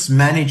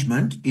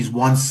mismanagement is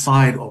one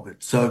side of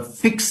it. So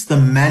fix the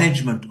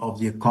management of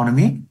the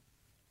economy,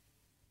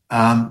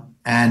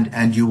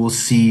 and you will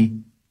see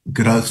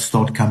growth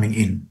start coming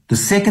in. The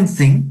second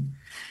thing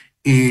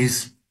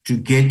is to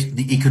get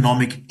the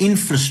economic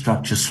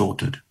infrastructure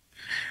sorted.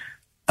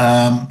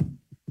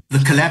 The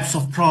collapse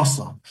of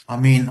PRASA. I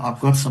mean, I've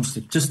got some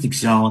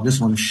statistics here. I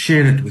just want to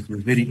share it with you.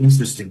 Very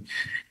interesting.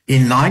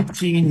 In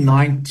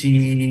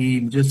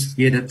 1990, just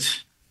get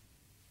it.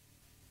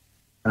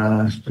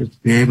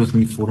 Just bear with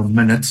me for a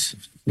minute.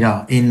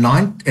 Yeah, in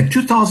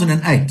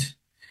 2008,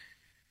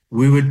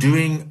 we were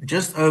doing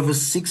just over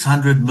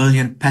 600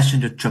 million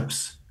passenger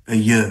trips a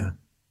year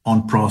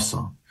on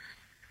PRASA.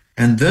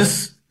 And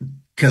this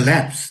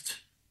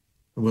collapsed.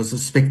 It was a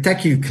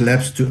spectacular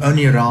collapse to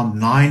only around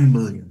 9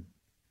 million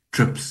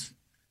trips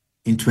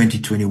in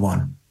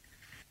 2021.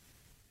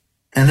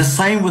 And the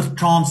same with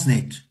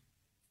Transnet.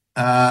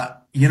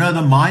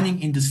 The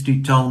mining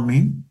industry told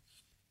me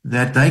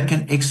that they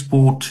can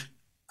export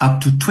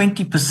up to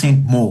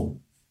 20% more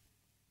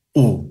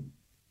ore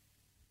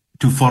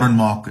to foreign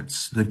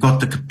markets. They've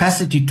got the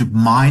capacity to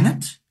mine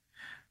it.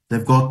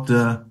 They've got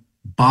the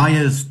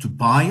buyers to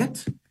buy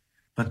it,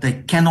 but they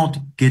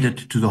cannot get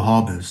it to the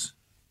harbors.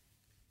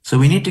 So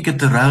we need to get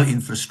the rail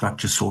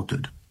infrastructure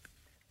sorted.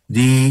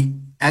 The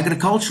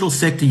agricultural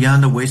sector here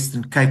in the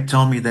Western Cape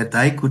tell me that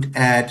they could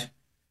add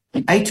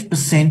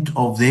 8%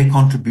 of their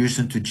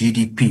contribution to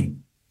GDP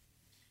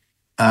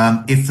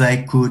if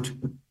they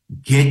could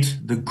get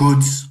the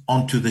goods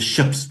onto the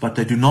ships, but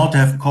they do not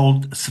have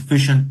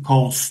sufficient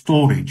cold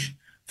storage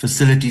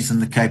facilities in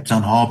the Cape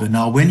Town Harbour.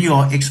 Now, when you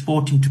are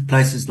exporting to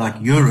places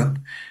like Europe,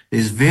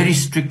 there's very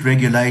strict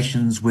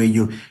regulations where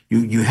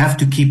you have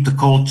to keep the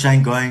cold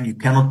chain going. You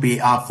cannot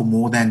be out for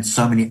more than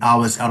so many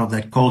hours out of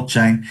that cold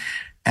chain.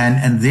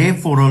 And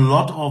therefore, a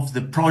lot of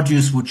the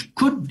produce which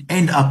could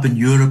end up in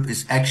Europe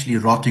is actually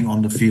rotting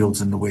on the fields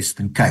in the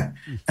Western Cape,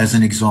 as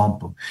an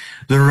example.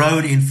 The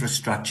road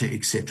infrastructure,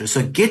 etc.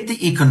 So get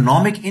the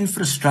economic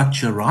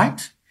infrastructure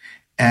right,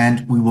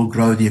 and we will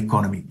grow the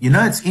economy. You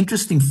know, it's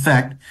interesting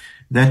fact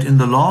that in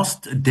the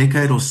last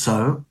decade or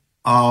so,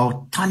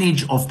 our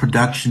tonnage of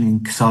production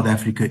in South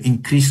Africa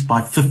increased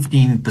by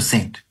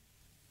 15%,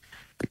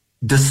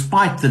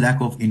 despite the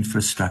lack of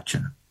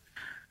infrastructure.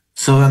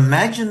 So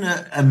imagine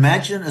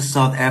a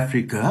South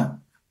Africa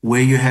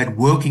where you had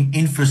working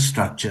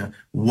infrastructure,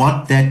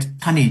 what that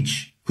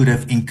tonnage could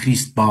have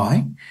increased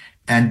by,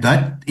 And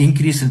that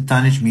increase in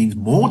tonnage means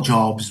more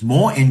jobs,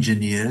 more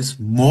engineers,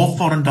 more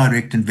foreign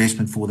direct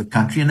investment for the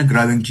country, and a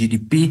growing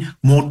GDP,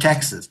 more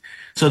taxes.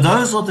 So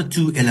those are the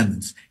two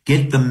elements.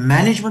 Get the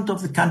management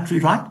of the country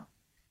right,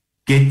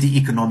 get the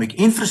economic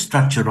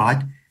infrastructure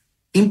right,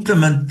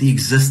 implement the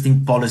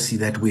existing policy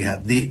that we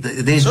have.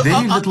 There's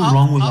very little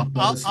wrong with our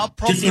policy.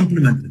 Just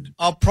implement it.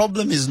 Our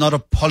problem is not a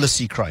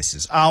policy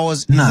crisis.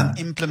 Ours is an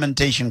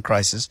implementation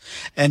crisis.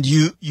 And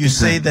you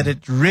say that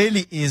it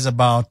really is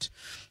about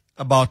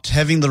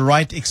having the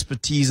right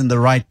expertise in the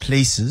right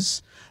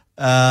places.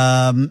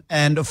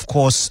 And of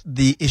course,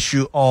 the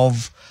issue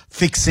of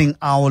fixing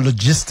our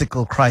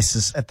logistical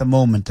crisis at the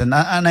moment. And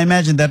I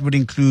imagine that would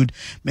include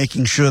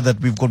making sure that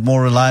we've got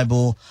more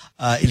reliable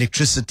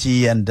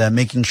electricity and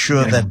making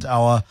sure that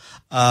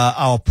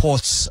our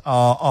ports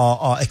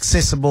are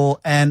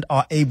accessible and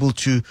are able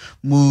to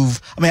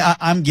move. I mean,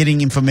 I'm getting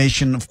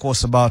information, of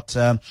course, about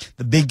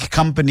the big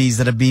companies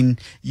that have been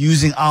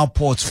using our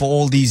ports for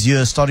all these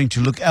years, starting to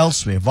look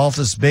elsewhere.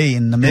 Walvis Bay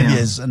in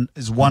Namibia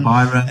is one,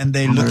 and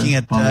they're looking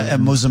at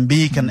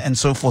Mozambique and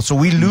so forth. So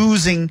we're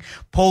losing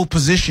pole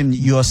position,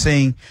 you are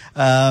saying,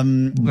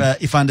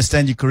 if I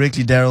understand you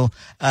correctly, Daryl,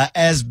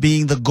 as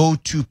being the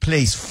go-to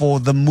place for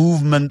the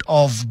movement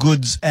of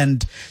goods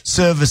and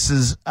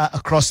services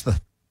across the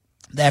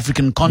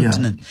African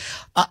continent.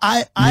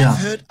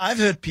 I've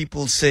heard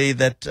people say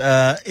that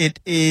it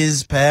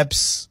is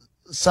perhaps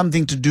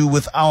something to do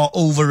with our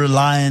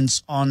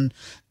over-reliance on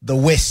the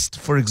West,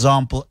 for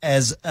example,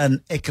 as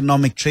an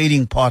economic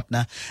trading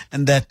partner,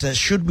 and that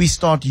should we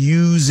start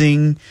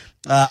using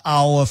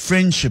our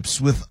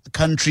friendships with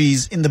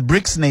countries in the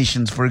BRICS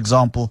nations, for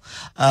example,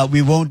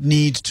 we won't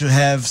need to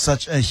have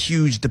such a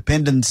huge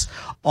dependence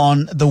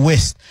on the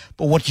West.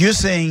 But what you're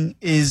saying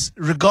is,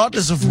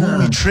 regardless of who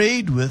we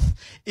trade with,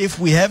 if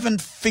we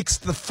haven't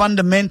fixed the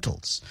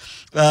fundamentals,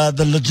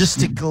 the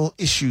logistical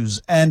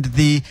issues and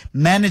the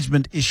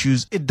management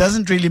issues, it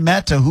doesn't really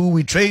matter who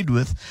we trade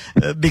with,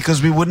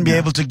 because we wouldn't be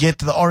able to get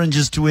the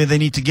oranges to where they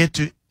need to get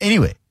to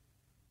anyway.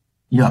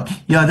 Yeah,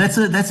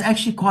 that's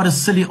actually quite a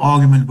silly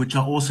argument, which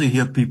I also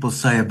hear people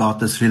say about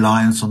this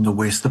reliance on the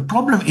West. The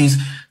problem is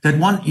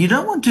that you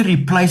don't want to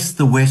replace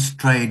the West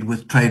trade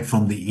with trade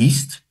from the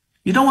East.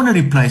 You don't want to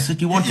replace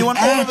it. You want to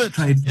add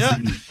trade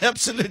from the East.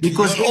 Absolutely.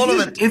 Because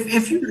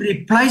if you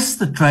replace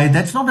the trade,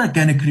 that's not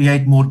going to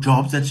create more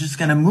jobs. That's just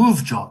going to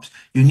move jobs.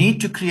 You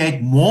need to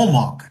create more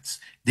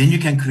markets. Then you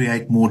can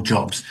create more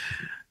jobs.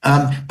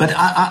 But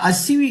I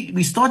see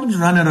we're starting to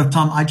run out of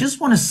time. I just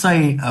want to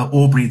say,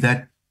 Aubrey,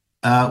 that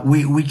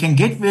we can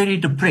get very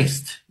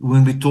depressed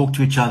when we talk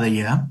to each other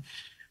here,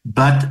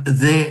 but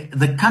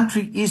the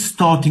country is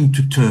starting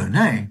to turn.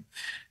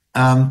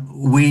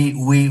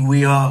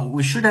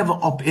 We should have an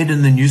op-ed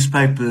in the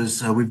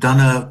newspapers. We've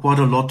done quite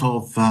a lot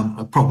of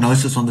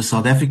prognosis on the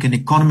South African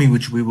economy,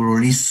 which we will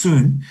release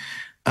soon.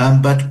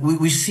 But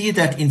we see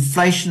that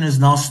inflation is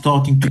now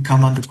starting to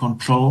come under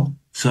control.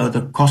 So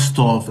the cost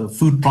of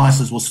food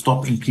prices will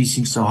stop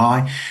increasing so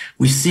high.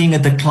 We're seeing a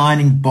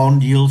declining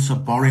bond yield, so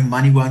borrowing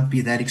money won't be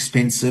that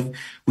expensive.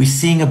 We're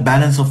seeing a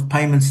balance of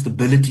payment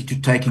stability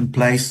taking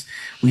place.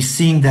 We're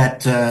seeing that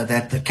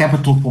the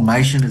capital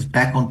formation is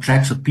back on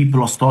track, so people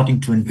are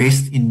starting to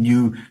invest in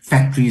new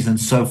factories and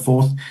so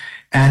forth.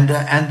 And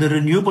the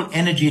renewable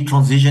energy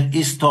transition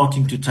is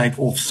starting to take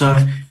off.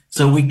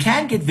 So we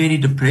can get very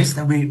depressed,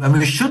 and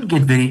we should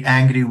get very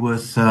angry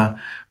with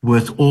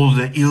all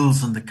the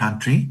ills in the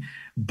country.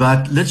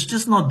 But let's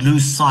just not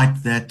lose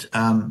sight that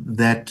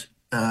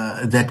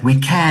we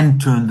can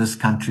turn this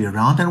country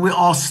around, and we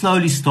are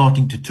slowly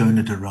starting to turn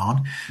it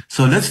around.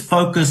 So let's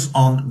focus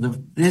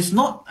on it's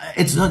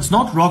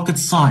not rocket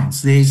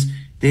science.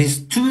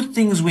 There's two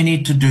things we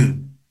need to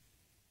do: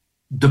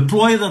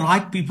 deploy the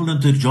right people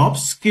into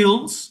jobs,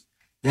 skills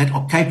that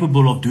are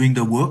capable of doing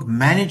the work,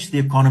 manage the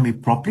economy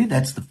properly.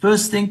 That's the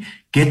first thing.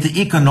 Get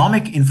the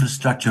economic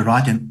infrastructure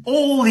right, and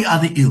all the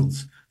other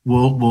ills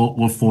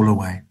will fall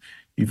away.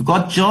 You've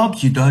got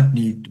jobs, you don't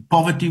need,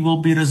 poverty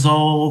will be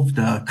resolved,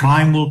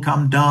 crime will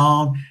come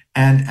down,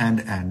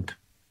 and.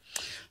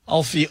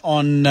 Alfie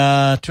on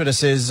Twitter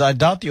says, I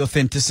doubt the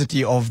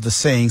authenticity of the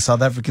saying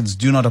South Africans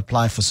do not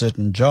apply for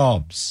certain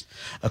jobs.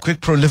 A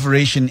quick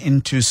proliferation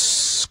into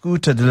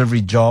scooter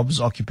delivery jobs,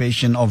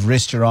 occupation of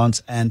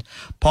restaurants, and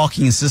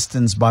parking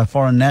assistance by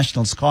foreign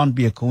nationals can't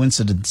be a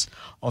coincidence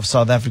of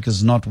South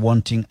Africans not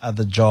wanting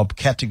other job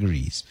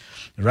categories.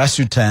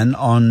 Rasutan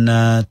on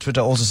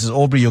Twitter also says,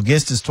 Aubrey, your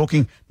guest is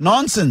talking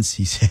nonsense,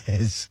 he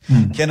says.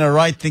 Can a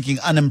right-thinking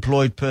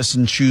unemployed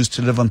person choose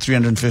to live on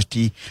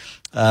 350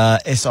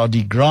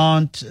 SRD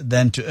grant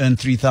than to earn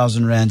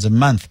 3,000 rands a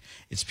month?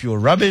 It's pure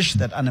rubbish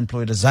that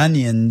unemployed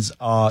Azanians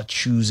are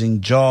choosing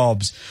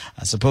jobs.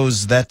 I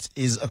suppose that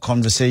is a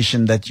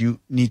conversation that you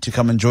need to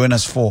come and join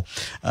us for.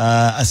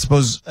 I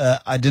suppose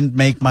I didn't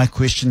make my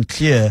question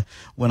clear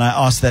when I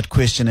asked that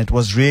question. It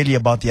was really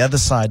about the other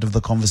side of the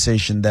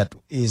conversation, that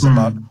is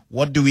about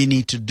what do we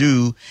need to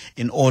do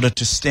in order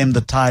to stem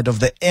the tide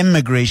of the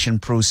emigration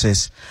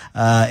process.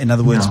 In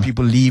other words,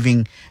 people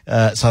leaving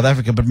South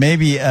Africa. But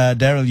maybe,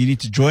 Daryl, you need to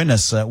to join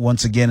us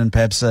once again and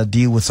perhaps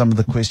deal with some of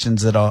the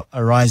questions that are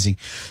arising.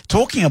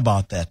 Talking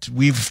about that,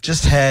 we've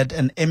just had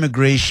an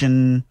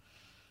immigration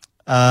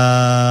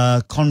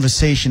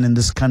conversation in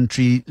this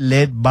country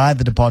led by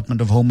the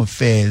Department of Home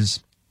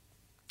Affairs,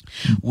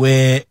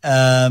 where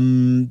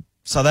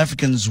South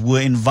Africans were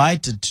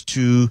invited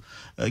to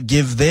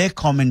give their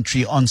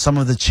commentary on some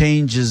of the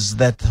changes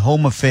that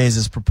Home Affairs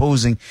is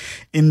proposing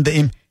in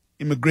the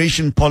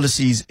immigration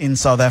policies in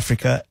South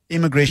Africa,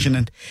 immigration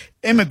and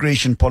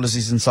immigration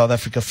policies in South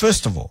Africa.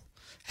 First of all,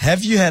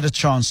 have you had a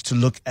chance to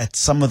look at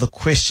some of the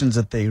questions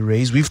that they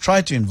raise? We've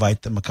tried to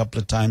invite them a couple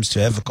of times to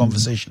have a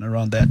conversation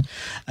around that,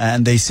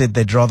 and they said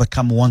they'd rather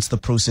come once the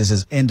process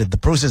has ended. The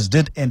process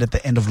did end at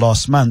the end of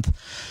last month.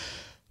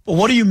 But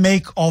what do you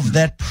make of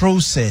that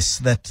process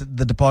that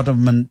the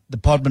Department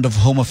of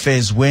Home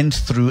Affairs went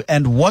through,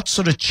 and what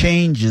sort of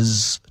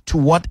changes, to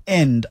what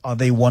end are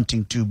they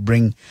wanting to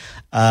bring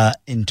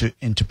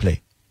into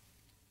play?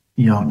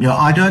 Yeah.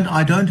 I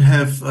don't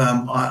have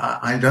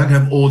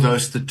all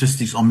those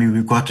statistics on me.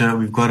 We've got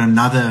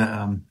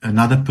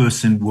another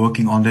person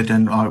working on that,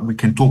 and we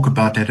can talk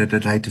about that at a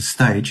later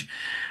stage.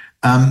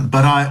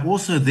 But I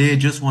also there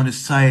just want to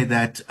say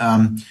that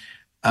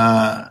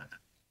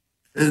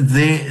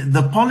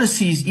the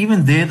policies,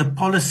 even there, the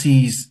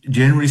policies,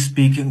 generally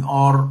speaking,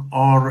 are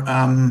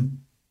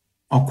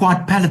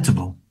quite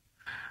palatable.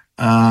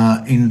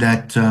 In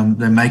that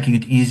they're making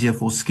it easier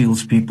for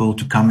skills people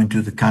to come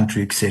into the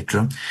country,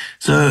 etc.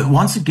 So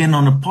once again,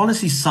 on the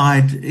policy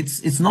side,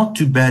 it's not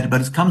too bad,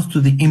 but it comes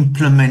to the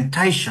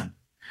implementation.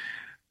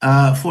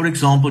 For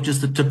example,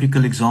 just a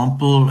typical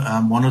example,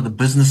 one of the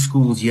business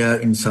schools here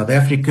in South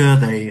Africa,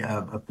 they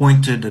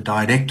appointed a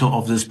director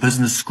of this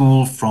business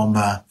school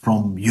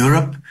from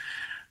Europe,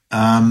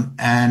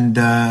 and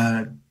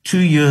 2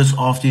 years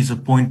after his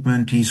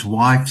appointment, his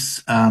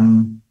wife's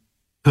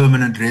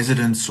permanent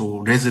residence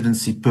or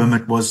residency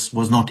permit was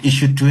not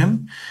issued to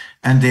him,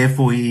 and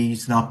therefore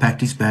he's now packed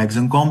his bags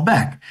and gone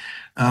back.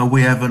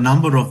 We have a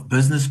number of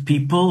business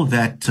people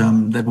that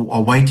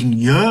are waiting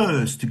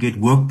years to get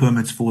work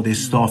permits for their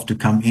staff to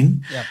come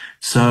in. Yep.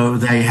 So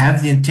they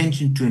have the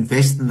intention to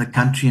invest in the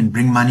country and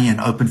bring money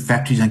and open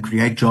factories and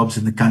create jobs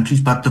in the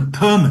countries, but the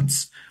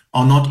permits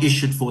are not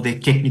issued for their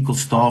technical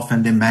staff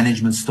and their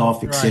management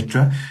staff,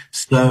 etc. Right.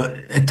 So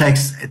it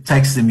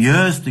takes them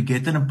years to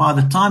get it, and by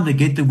the time they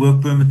get the work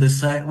permit, they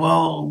say,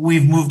 "Well,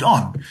 we've moved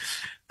on."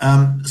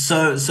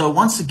 So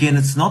once again,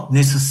 it's not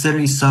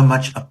necessarily so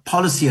much a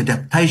policy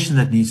adaptation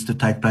that needs to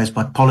take place,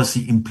 but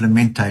policy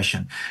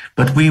implementation.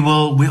 But we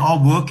are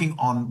working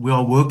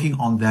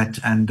on that,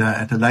 and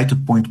at a later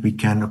point we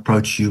can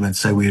approach you and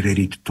say we're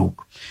ready to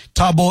talk.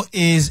 Thabo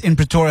is in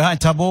Pretoria. Hi,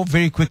 Thabo.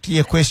 Very quickly,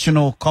 a question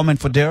or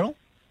comment for Daryl?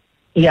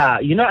 Yeah,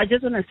 I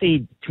just want to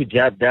say to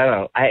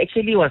Daryl, I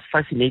actually was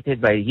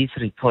fascinated by his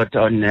report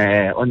on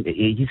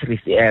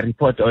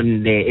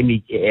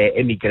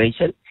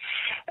immigration,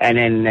 and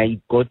then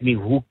it got me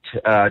hooked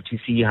to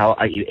see how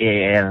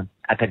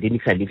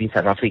academics are living in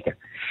South Africa.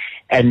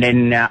 And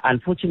then,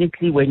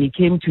 unfortunately, when it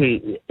came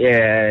to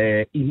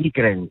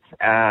immigrants,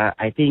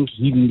 I think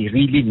he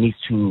really needs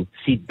to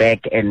sit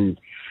back and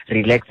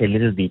relax a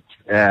little bit.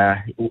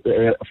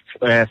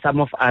 Some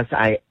of us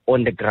are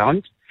on the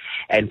ground.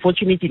 And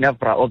fortunately enough,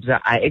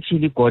 Bra-Obza, I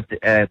actually got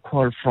a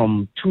call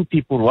from two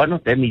people. One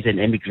of them is an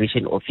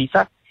immigration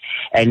officer,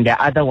 and the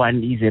other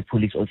one is a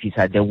police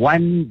officer.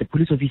 The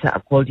police officer, I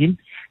called him.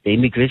 The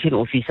immigration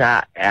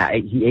officer,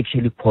 he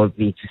actually called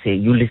me to say,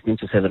 "You listening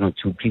to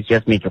 702, please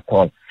just make a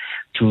call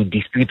to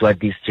dispute what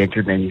this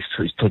gentleman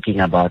is talking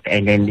about."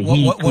 And then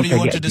he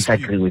totally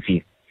disagree with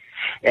you.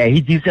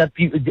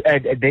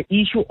 The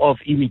issue of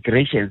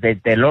immigration,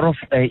 that a lot of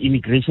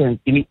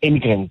immigrants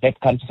that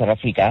come to South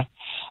Africa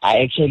are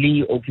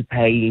actually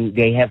occupying,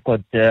 they have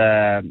got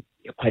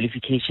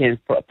qualifications,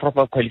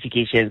 proper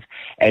qualifications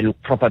and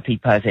proper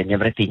papers and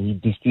everything. He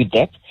dispute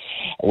that.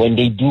 When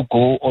they do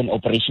go on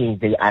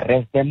operations, they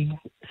arrest them.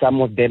 Some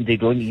of them, they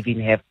don't even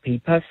have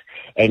papers,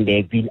 and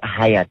they've been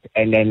hired.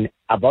 And then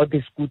about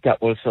the scooter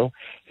also,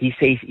 he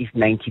says it's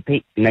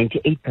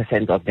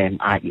 98% of them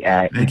are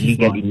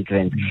illegal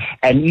immigrants.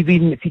 And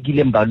even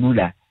Fikile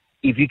Mbalula,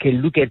 if you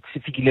can look at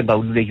Fikile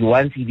Mbalula, he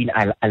once even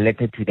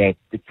alerted to that,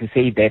 to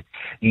say that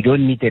you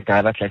don't need a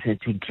driver's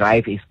license to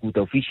drive a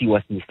scooter, which he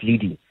was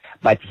misleading.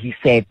 But he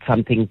said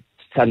something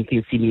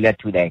similar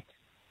to that.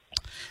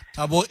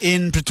 Thabo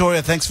in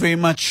Pretoria, thanks very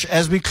much.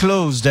 As we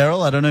close,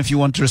 Daryl, I don't know if you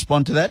want to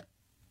respond to that.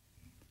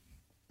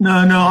 No,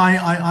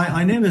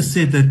 I never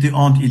said that there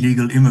aren't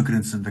illegal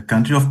immigrants in the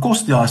country. Of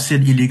course there are. I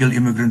said illegal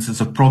immigrants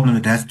is a problem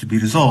that has to be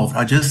resolved.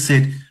 I just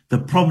said the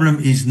problem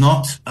is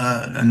not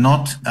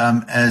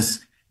as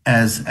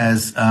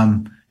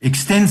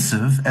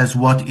extensive as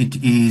what it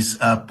is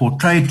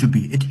portrayed to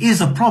be. It is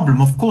a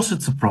problem. Of course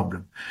it's a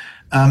problem.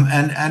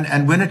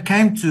 And when it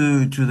came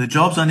to the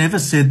jobs, I never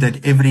said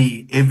that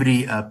every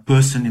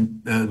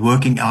person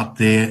working out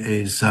there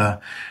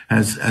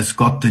has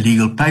got the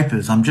legal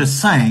papers. I'm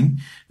just saying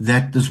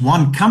that there's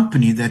one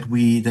company that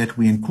we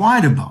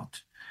inquired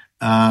about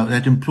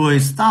that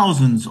employs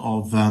thousands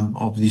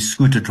of these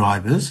scooter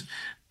drivers.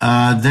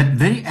 that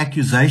very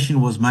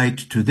accusation was made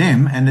to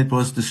them, and it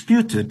was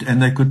disputed,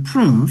 and they could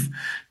prove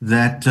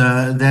that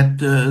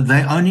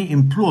they only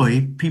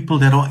employ people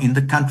that are in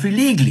the country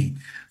legally.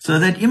 So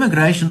that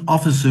immigration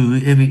officer,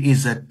 whoever it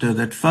is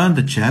that phoned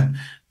the chap,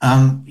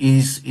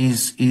 is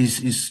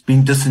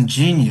being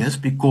disingenuous,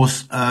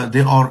 because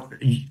there are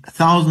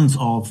thousands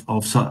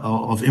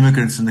of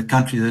immigrants in the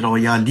country that are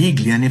here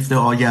legally, and if they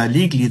are here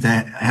legally,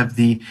 they have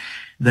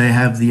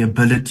the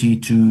ability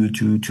to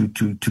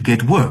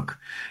get work.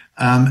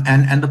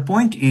 And the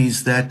point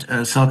is that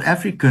South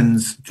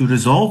Africans, to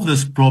resolve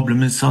this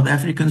problem, is South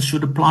Africans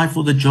should apply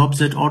for the jobs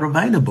that are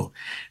available.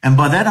 And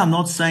by that, I'm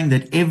not saying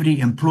that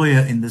every employer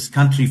in this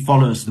country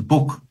follows the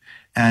book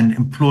and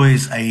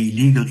employs a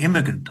legal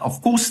immigrant.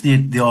 Of course,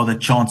 there are the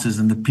chances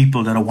and the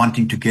people that are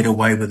wanting to get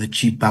away with a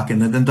cheap buck,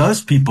 and then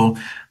those people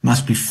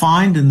must be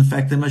fined. In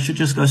fact, they should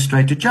just go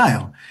straight to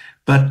jail.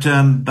 But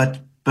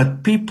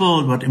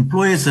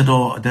employers that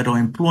are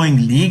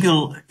employing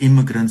legal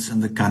immigrants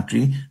in the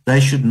country, they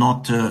should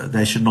not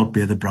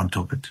bear the brunt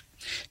of it.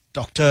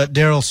 Dr.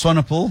 Daryl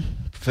Swanepoel,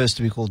 prefers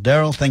to be called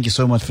Daryl, thank you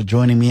so much for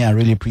joining me. I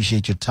really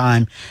appreciate your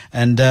time,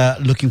 and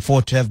looking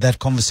forward to have that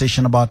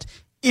conversation about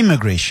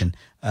immigration,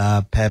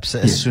 perhaps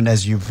as soon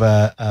as you've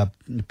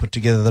put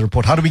together the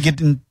report. How do we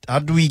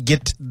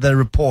get the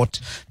report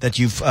that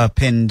you've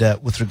penned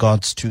with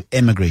regards to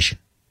immigration?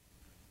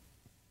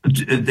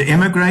 The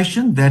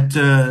immigration that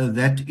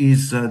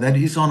is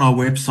on our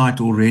website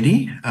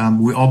already.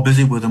 We are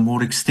busy with a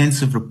more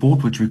extensive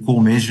report, which we call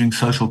Measuring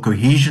Social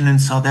Cohesion in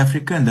South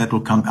Africa, and that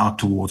will come out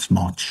towards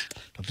March.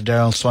 Dr.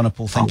 Daryl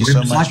Swanepoel, thank you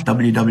so much.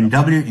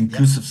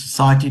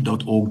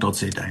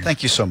 www.inclusivesociety.org.za.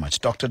 Thank you so much.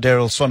 Dr.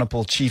 Daryl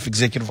Swanepoel, Chief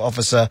Executive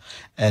Officer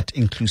at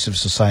Inclusive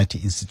Society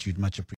Institute. Much appreciated.